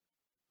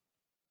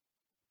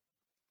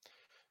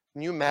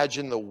 Can you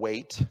imagine the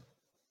weight,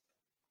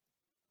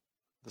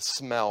 the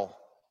smell,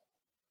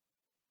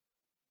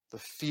 the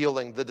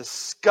feeling, the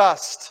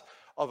disgust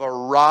of a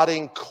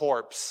rotting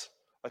corpse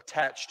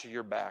attached to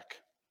your back?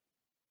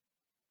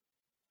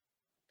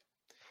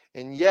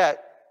 And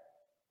yet,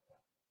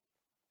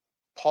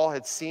 Paul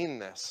had seen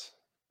this.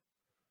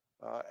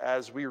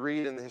 As we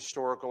read in the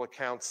historical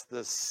accounts,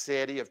 the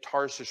city of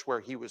Tarshish where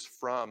he was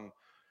from,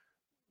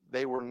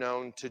 they were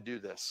known to do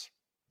this.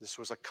 This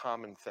was a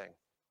common thing.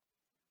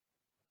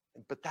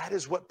 But that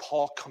is what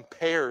Paul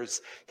compares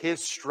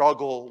his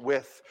struggle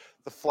with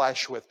the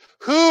flesh with.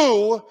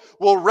 Who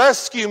will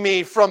rescue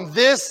me from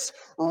this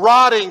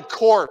rotting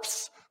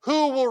corpse?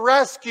 Who will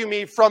rescue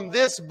me from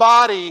this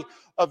body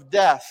of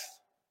death?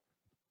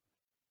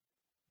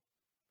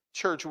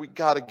 Church, we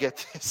got to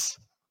get this.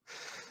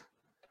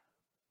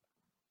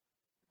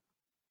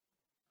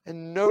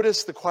 And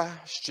notice the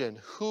question,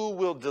 who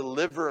will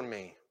deliver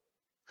me?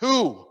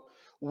 Who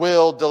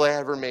will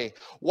deliver me?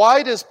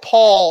 Why does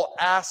Paul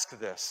ask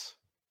this?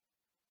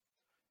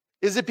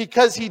 Is it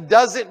because he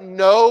doesn't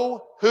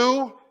know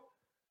who?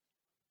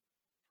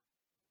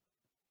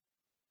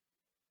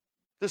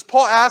 Does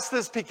Paul ask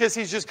this because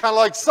he's just kind of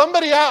like,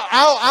 somebody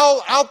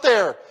out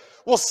there,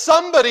 will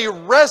somebody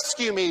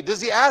rescue me?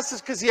 Does he ask this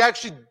because he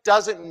actually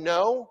doesn't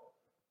know?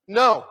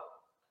 No,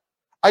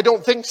 I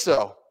don't think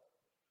so.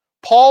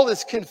 Paul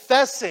is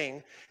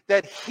confessing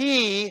that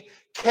he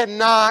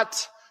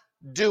cannot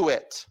do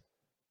it.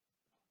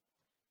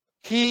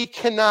 He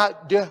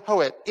cannot do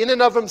it. In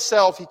and of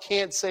himself, he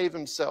can't save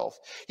himself.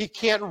 He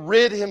can't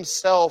rid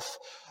himself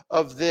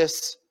of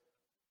this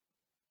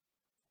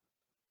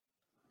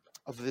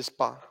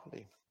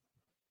body.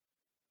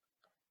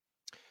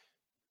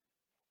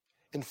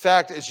 In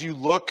fact, as you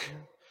look,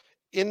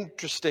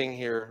 interesting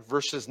here,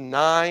 verses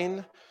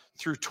 9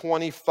 through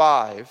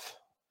 25,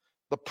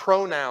 the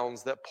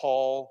pronouns that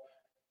Paul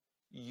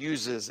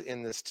uses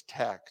in this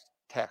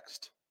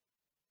text.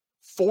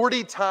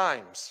 40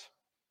 times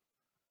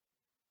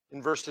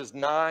in verses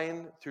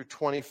 9 through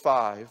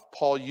 25,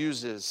 Paul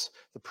uses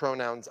the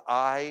pronouns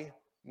I,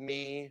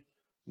 me,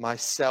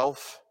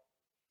 myself.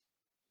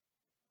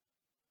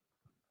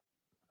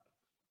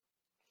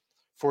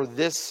 For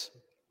this,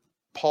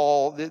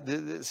 Paul,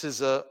 this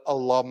is a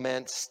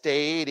lament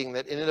stating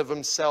that in and of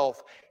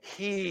himself,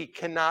 he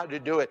cannot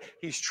do it.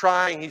 He's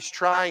trying,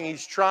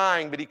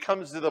 but he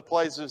comes to the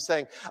place of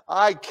saying,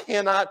 I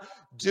cannot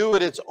do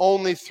it. It's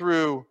only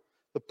through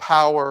the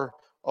power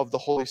of the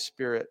Holy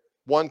Spirit.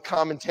 One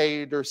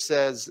commentator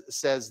says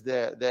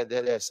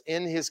that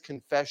in his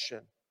confession,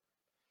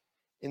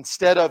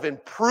 instead of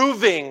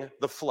improving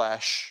the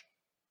flesh,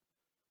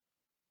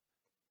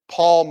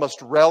 Paul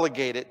must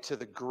relegate it to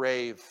the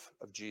grave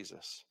of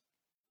Jesus.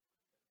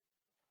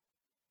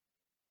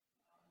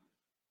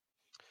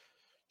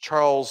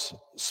 Charles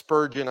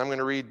Spurgeon, I'm going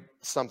to read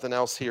something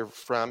else here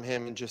from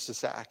him in just a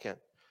second.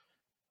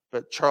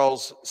 But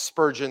Charles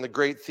Spurgeon, the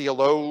great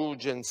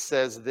theologian,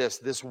 says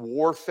this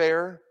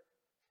warfare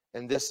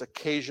and this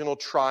occasional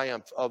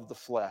triumph of the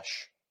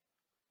flesh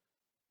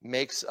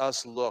makes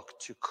us look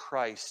to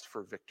Christ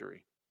for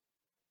victory.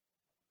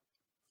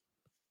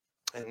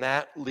 And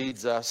that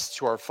leads us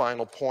to our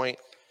final point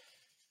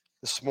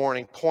this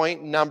morning.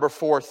 Point number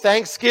 4,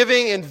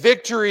 thanksgiving and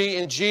victory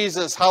in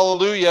Jesus.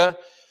 Hallelujah.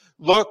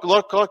 Look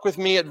with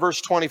me at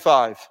verse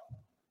 25.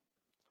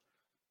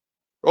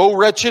 Oh,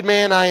 wretched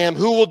man I am,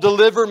 who will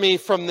deliver me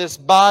from this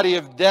body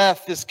of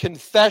death, this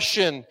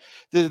confession,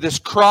 this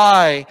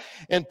cry?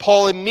 And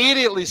Paul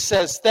immediately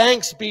says,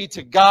 thanks be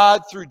to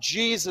God through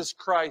Jesus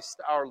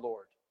Christ our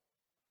Lord.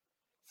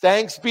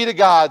 Thanks be to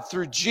God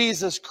through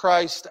Jesus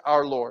Christ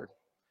our Lord.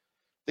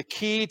 The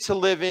key to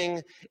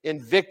living in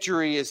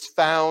victory is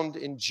found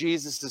in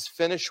Jesus'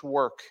 finished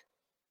work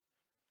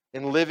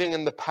and living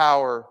in the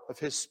power of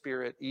His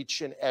Spirit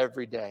each and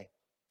every day.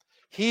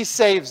 He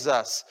saves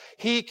us.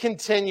 He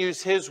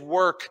continues His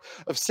work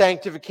of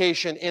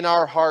sanctification in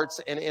our hearts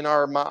and in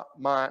our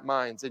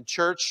minds. And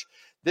church,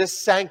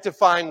 this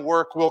sanctifying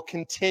work will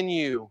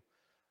continue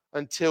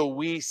until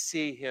we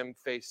see Him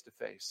face to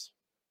face.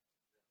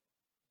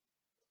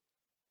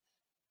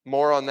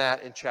 More on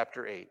that in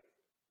chapter 8.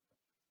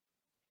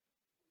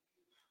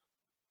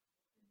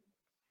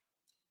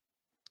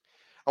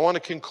 I want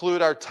to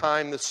conclude our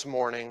time this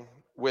morning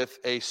with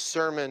a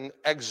sermon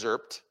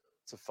excerpt.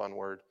 It's a fun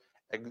word.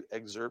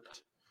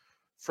 Excerpt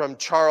from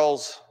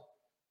Charles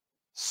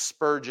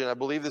Spurgeon. I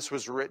believe this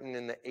was written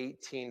in the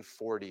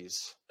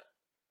 1840s.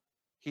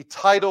 He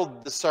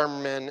titled the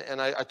sermon,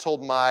 and I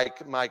told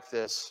Mike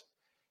this,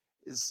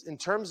 is in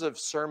terms of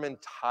sermon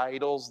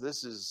titles,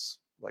 this is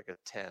like a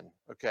 10,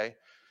 okay?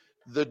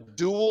 The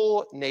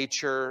Dual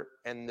Nature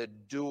and the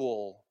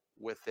Dual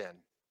Within.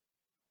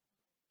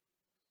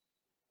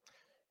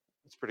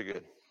 It's pretty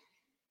good.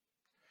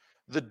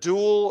 The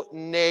dual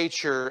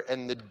nature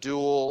and the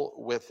dual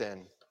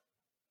within.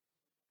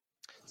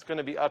 It's going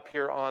to be up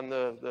here on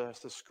the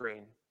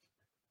screen.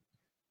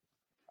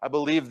 I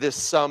believe this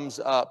sums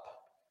up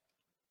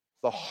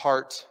the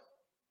heart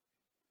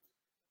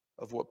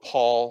of what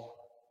Paul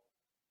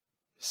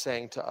is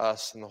saying to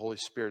us and the Holy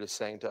Spirit is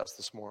saying to us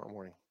this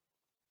morning.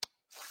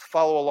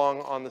 Follow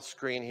along on the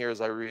screen here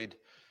as I read.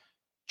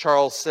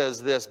 Charles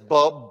says this,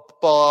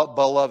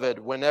 beloved,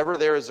 whenever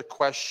there is a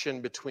question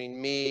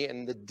between me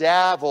and the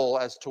devil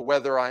as to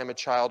whether I am a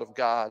child of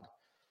God,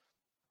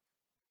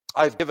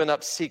 I've given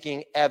up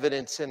seeking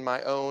evidence in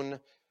my own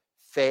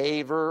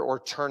favor or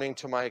turning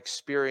to my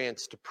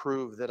experience to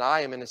prove that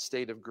I am in a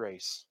state of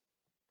grace.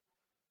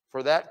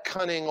 For that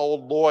cunning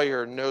old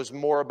lawyer knows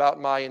more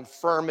about my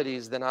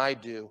infirmities than I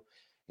do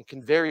and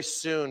can very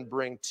soon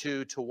bring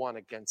 2 to 1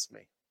 against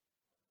me.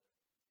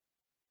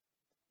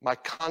 My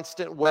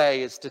constant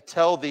way is to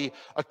tell the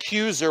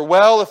accuser,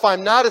 well, if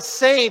I'm not a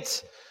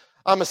saint,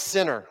 I'm a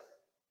sinner.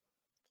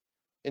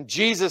 And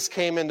Jesus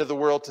came into the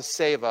world to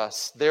save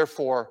us.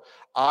 Therefore,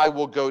 I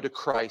will go to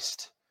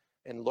Christ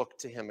and look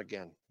to Him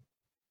again.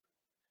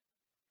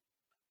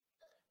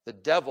 The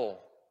devil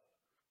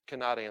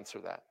cannot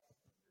answer that.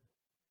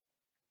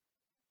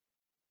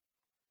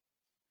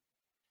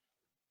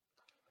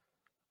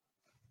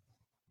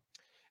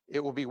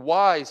 It will be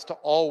wise to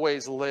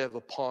always live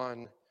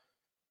upon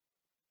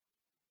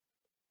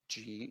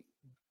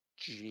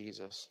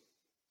Jesus.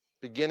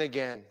 Begin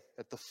again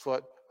at the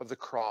foot of the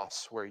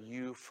cross where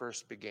you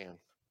first began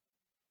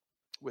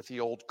with the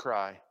old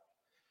cry,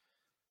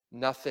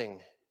 nothing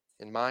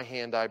in my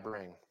hand I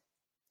bring,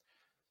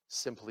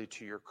 simply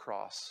to your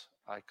cross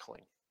I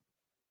cling.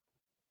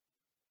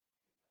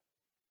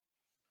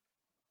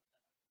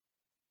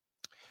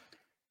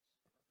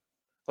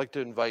 I'd like to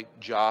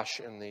invite Josh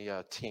and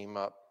the team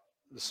up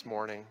this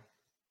morning.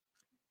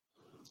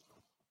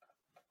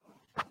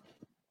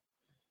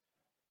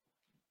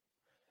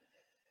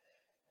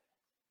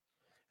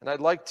 And I'd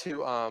like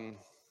to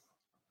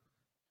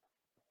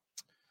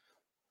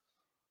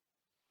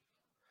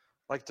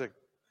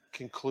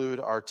conclude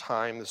our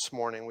time this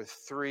morning with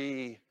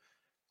 3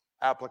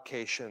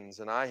 applications,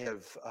 and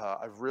I've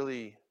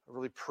really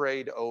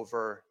prayed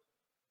over,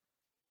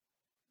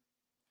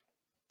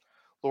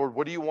 Lord,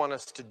 what do you want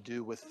us to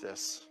do with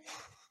this?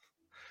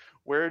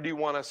 Where do you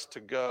want us to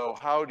go?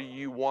 How do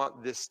you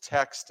want this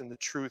text and the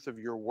truth of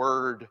your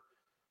word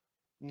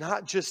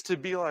not just to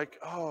be like,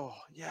 oh,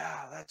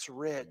 yeah, that's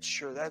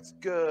rich, or that's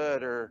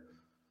good, or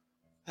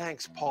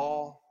thanks,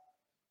 Paul.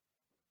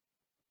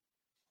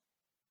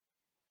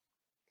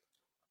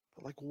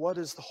 But like, what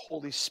does the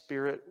Holy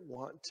Spirit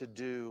want to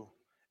do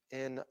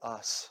in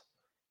us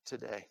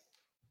today?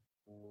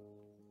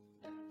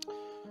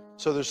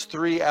 So there's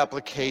 3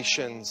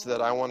 applications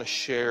that I want to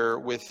share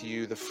with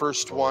you. The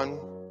first one,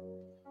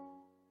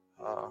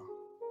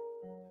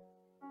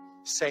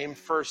 same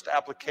first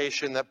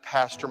application that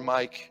Pastor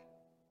Mike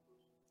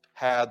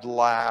had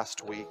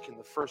last week. And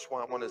the first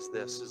one is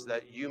this, is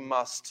that you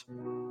must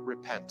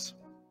repent.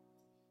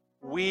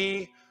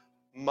 We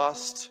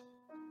must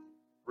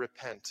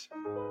repent.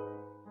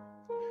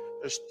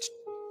 There's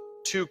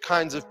 2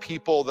 kinds of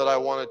people that I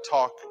want to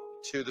talk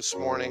to this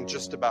morning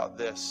just about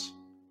this.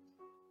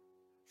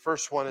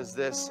 First one is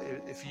this: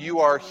 if you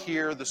are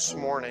here this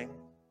morning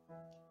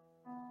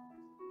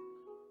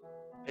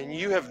and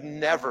you have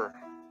never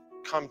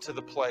come to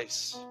the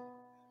place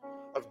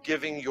of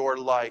giving your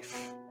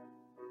life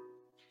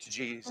to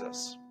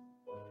Jesus,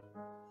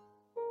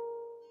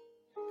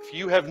 if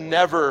you have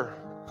never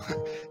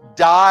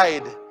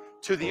died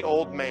to the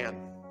old man,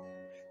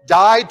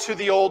 died to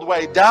the old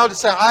way, down to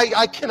say,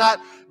 I cannot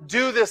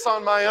do this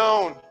on my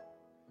own,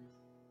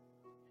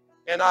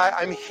 and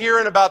I'm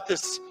hearing about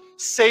this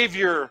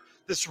Savior,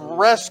 this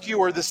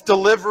rescuer, this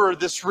deliverer,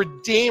 this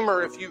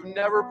redeemer, if you've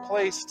never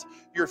placed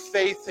your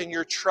faith and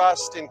your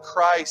trust in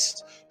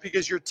Christ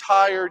because you're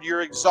tired,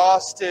 you're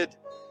exhausted,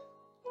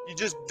 you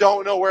just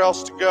don't know where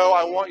else to go,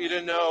 I want you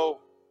to know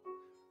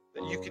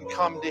that you can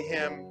come to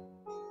Him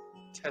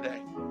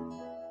today.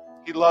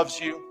 He loves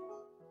you.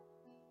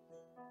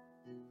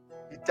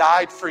 He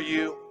died for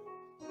you.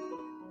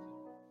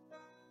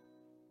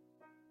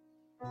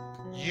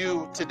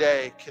 you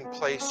today can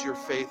place your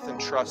faith and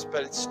trust,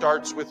 but it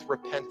starts with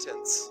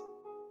repentance.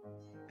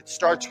 It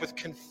starts with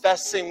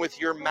confessing with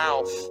your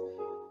mouth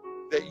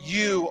that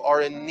you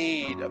are in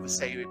need of a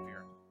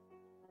Savior.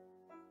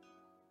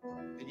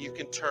 And you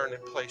can turn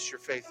and place your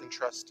faith and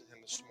trust in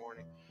Him this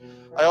morning.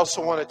 I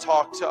also want to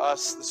talk to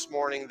us this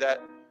morning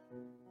that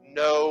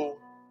know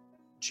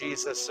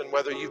Jesus, and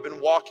whether you've been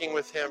walking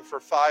with Him for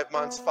 5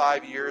 months,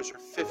 5 years, or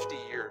 50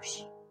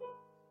 years.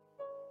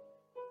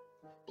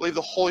 I believe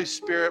the Holy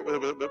Spirit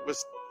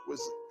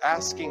was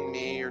asking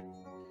me or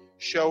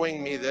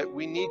showing me that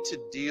we need to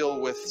deal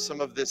with some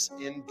of this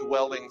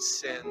indwelling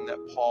sin that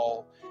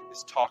Paul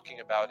is talking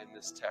about in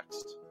this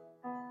text.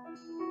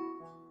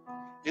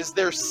 Is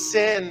there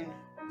sin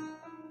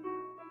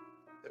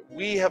that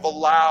we have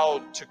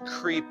allowed to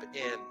creep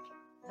in?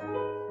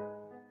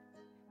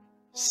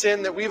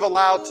 Sin that we've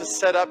allowed to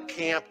set up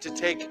camp, to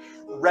take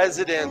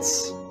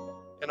residence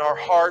in our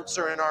hearts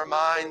or in our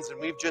minds, and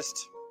we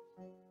just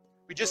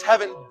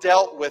haven't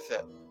dealt with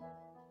it.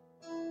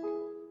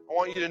 I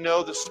want you to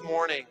know this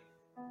morning,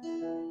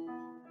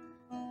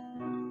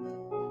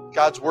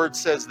 God's word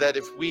says that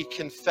if we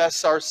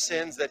confess our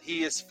sins, that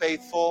He is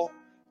faithful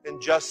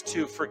and just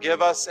to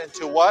forgive us and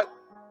to what?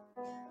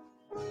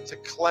 To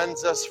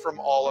cleanse us from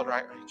all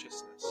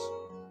unrighteousness.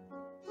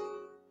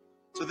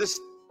 So this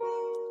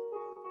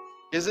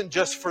isn't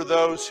just for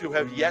those who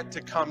have yet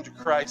to come to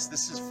Christ.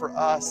 This is for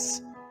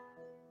us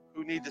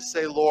who need to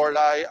say, Lord,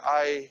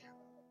 I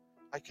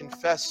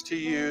confess to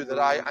you that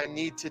I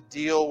need to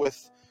deal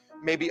with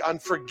maybe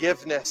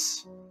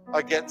unforgiveness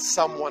against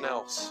someone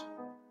else.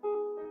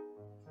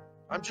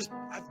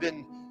 I've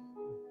been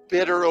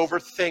bitter over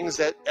things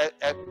at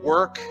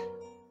work.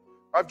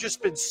 I've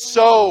just been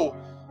so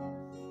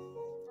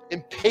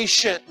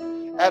impatient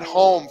at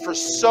home for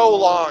so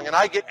long, and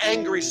I get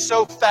angry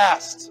so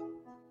fast.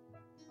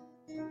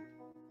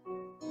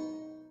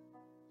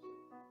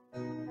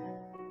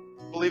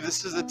 I believe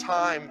this is a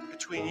time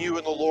between you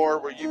and the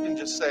Lord where you can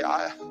just say,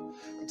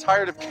 I'm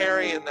tired of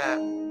carrying that.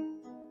 And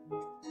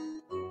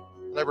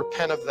I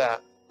repent of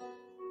that.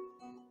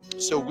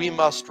 So we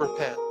must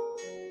repent.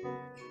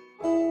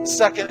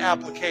 Second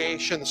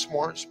application this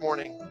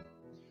morning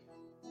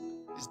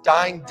is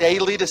dying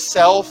daily to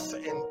self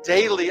and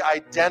daily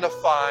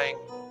identifying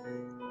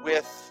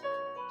with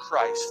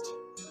Christ.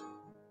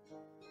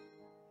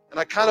 And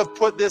I kind of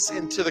put this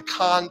into the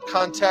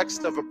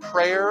context of a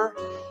prayer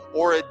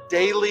or a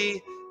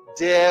daily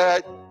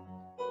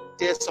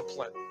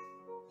discipline.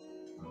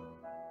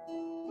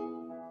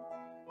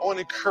 I want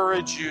to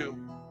encourage you,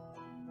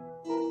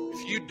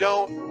 if you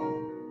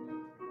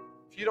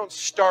don't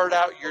start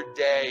out your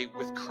day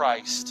with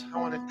Christ, I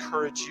want to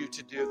encourage you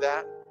to do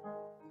that.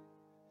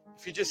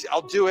 If you just,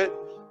 I'll do it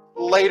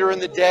later in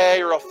the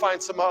day, or I'll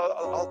find some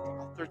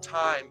other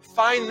time.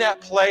 Find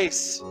that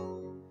place.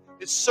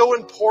 It's so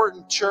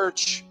important,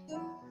 church.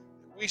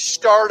 We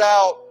start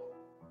out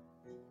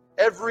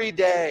every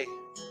day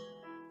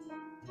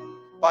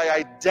by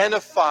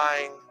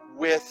identifying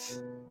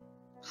with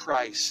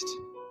Christ.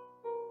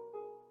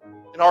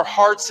 In our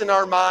hearts and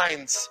our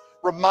minds,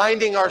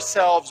 reminding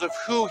ourselves of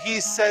who He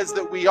says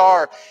that we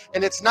are.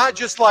 And it's not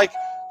just like,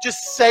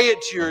 just say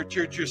it to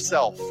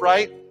yourself,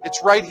 right?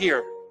 It's right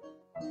here.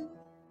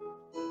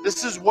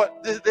 This is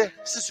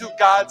who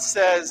God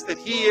says that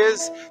He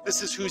is.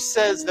 This is who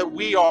says that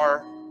we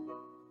are.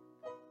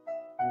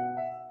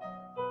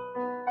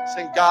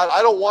 Saying, God,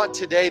 I don't want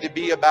today to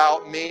be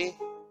about me.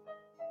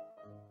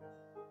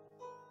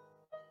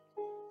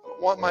 I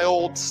don't want my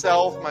old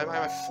self,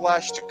 my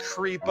flesh to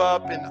creep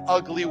up in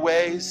ugly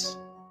ways.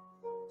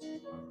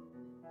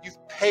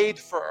 You've paid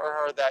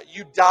for that.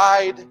 You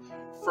died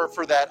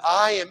for that.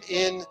 I am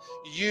in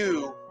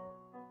you.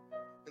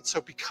 And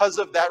so because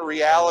of that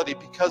reality,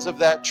 because of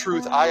that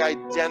truth, I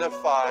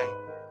identify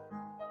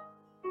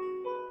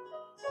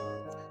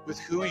with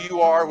who you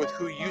are, with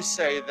who you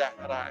say that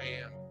I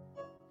am.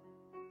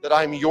 That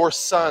I'm your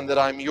son, that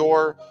I'm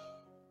your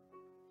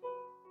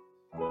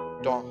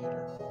daughter.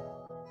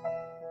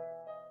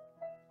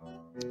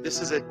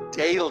 This is a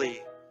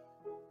daily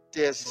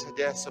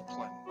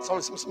discipline.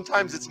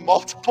 Sometimes it's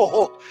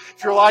multiple.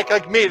 If you're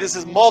like me, this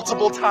is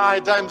multiple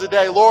times a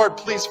day. Lord,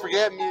 please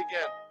forgive me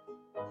again.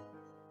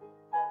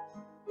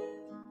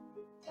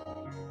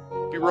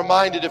 Be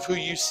reminded of who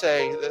you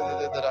say that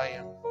I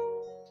am.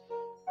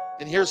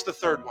 And here's the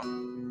third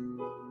one.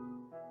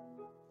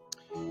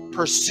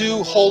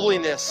 Pursue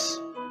holiness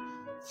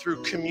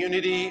through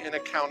community and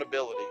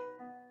accountability.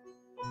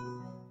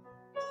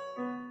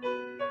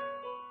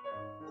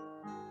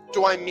 What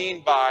do I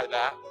mean by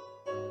that?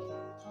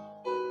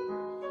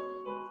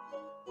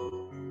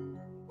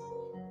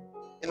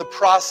 In the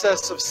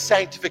process of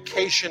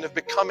sanctification, of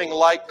becoming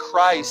like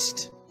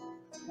Christ,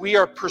 we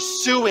are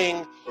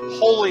pursuing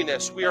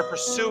holiness. We are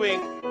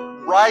pursuing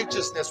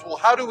righteousness. Well,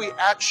 how do we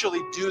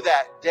actually do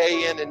that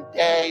day in and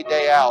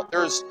day out?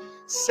 There's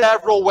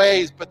several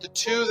ways, but the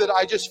two that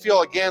I just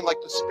feel, again, like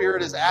the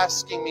Spirit is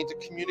asking me to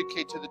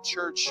communicate to the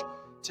church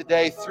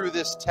today through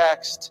this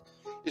text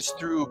is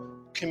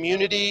through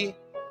community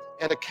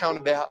and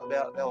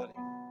accountability.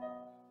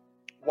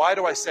 Why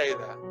do I say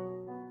that?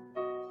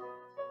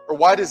 Or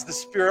why does the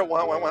Spirit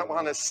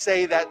want to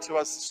say that to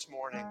us this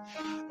morning?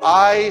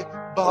 I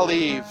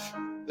believe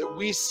that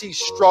we see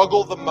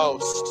struggle the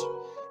most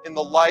in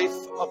the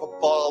life of a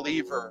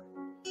believer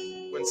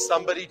when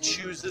somebody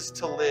chooses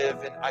to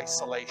live in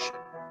isolation.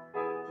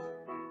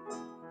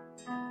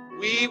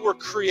 We were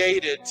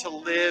created to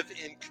live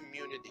in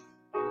community.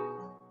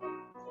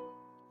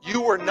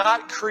 You were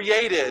not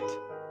created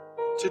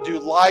to do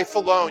life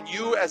alone.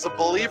 You as a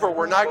believer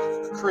were not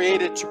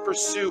created to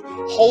pursue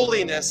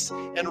holiness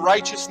and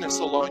righteousness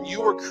alone.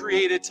 You were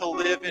created to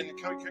live in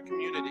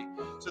community.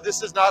 So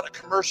this is not a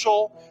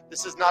commercial.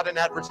 This is not an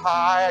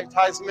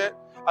advertisement.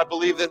 I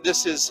believe that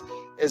this is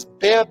as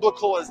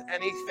biblical as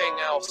anything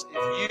else.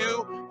 If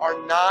you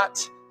are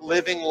not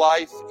living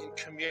life in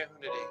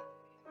community,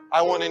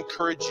 I want to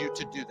encourage you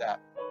to do that.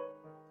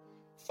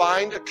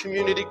 Find a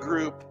community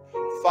group.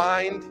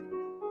 Find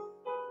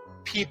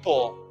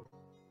people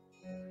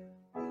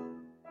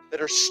that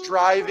are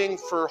striving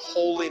for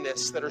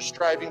holiness, that are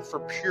striving for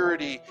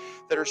purity,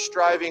 that are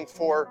striving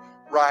for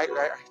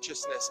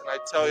righteousness. And I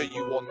tell you,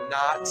 you will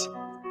not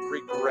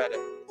regret it.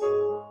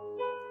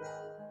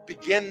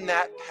 Begin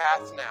that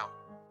path now.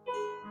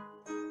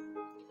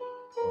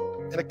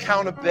 And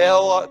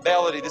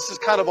accountability. This is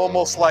kind of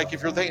almost like,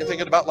 if you're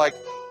thinking about like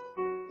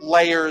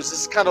layers,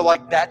 this is kind of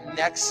like that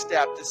next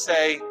step to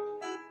say,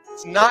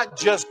 it's not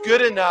just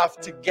good enough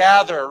to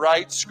gather,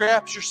 right?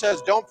 Scripture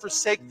says, don't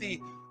forsake the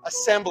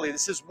assembly.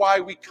 This is why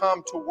we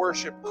come to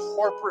worship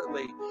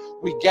corporately.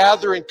 We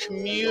gather in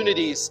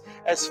communities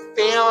as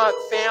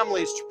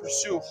families to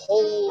pursue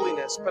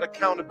holiness, but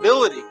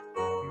accountability.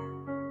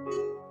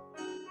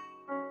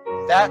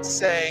 That's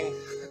saying,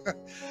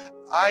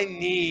 I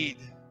need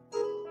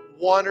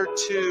one or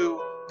two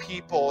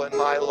people in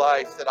my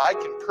life that I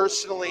can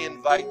personally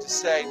invite to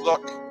say,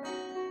 look,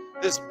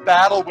 this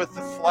battle with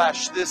the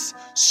flesh, this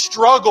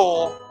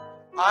struggle,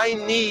 I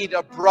need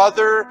a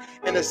brother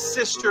and a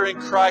sister in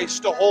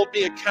Christ to hold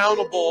me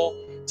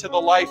accountable to the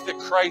life that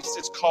Christ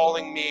is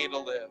calling me to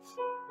live.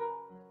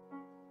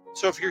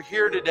 So if you're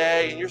here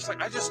today and you're just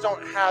like, I just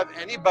don't have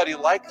anybody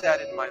like that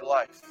in my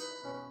life,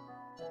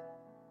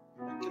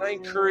 can I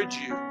encourage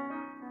you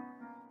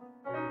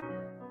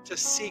to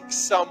seek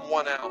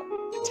someone out?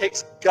 It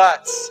takes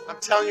guts. I'm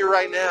telling you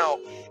right now,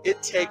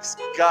 it takes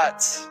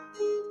guts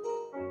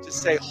to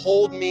say,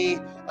 hold me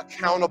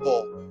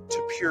accountable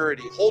to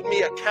purity. Hold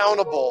me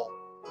accountable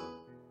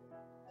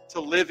to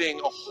living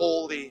a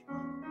holy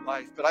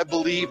life. But I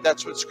believe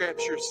that's what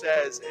Scripture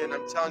says. And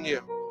I'm telling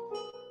you,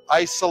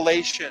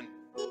 isolation,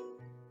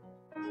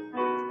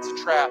 it's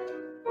a trap.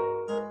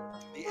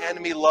 The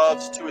enemy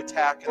loves to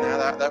attack in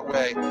that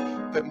way.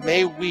 But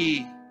may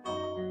we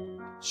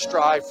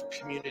strive for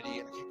community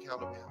and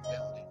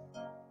accountability.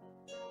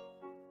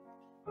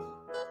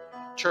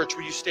 Church,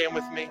 will you stand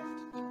with me?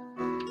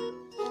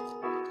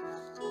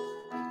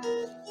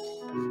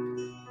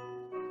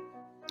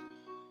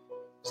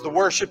 As the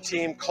worship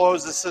team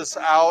closes us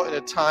out in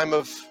a time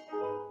of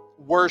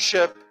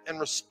worship and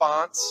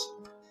response,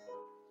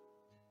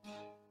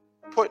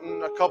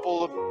 putting a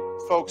couple of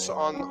folks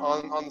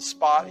on the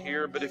spot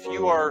here, but if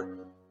you are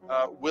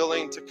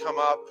willing to come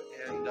up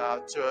and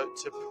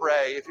to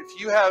pray, if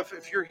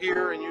you're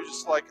here and you're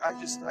just like, I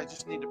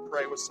just need to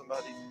pray with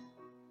somebody,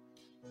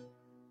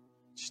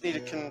 just need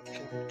to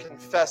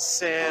confess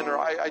sin, or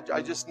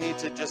I just need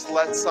to just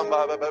let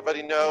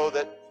somebody know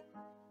that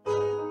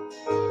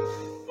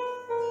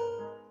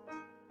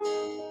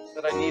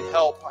I need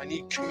help, I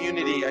need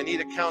community, I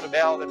need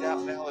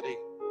accountability.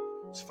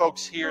 There's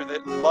folks here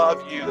that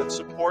love you, that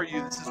support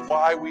you. This is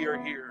why we are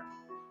here.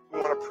 We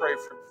want to pray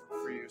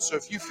for you. So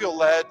if you feel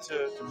led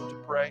to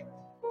pray,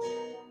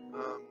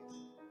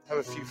 have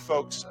a few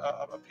folks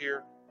up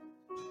here.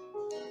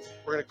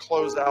 We're going to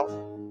close out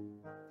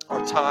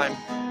our time.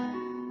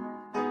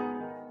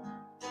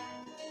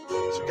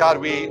 So God,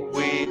 we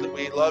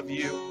love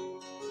you.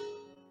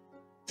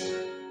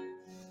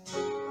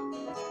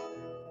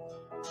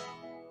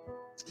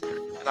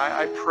 And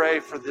I pray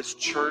for this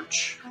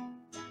church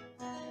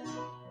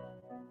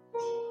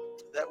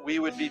that we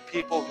would be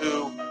people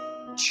who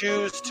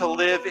choose to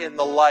live in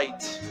the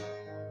light.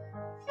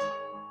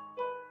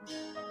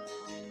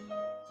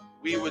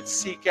 We would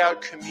seek out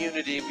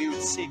community. We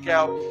would seek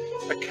out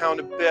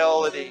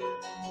accountability.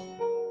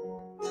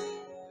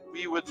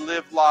 We would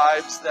live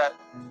lives that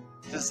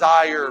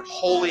desire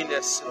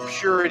holiness and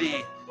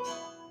purity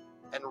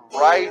and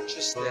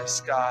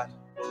righteousness, God.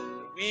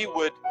 We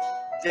would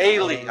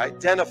daily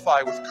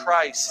identify with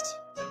Christ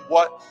and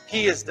what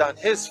He has done,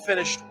 His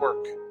finished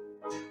work.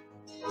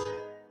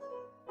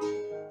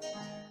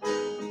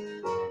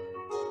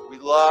 We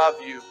love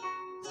you.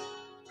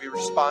 We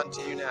respond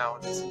to you now.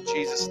 And it's in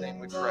Jesus' name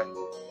we pray.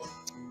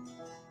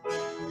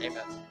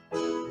 Amen.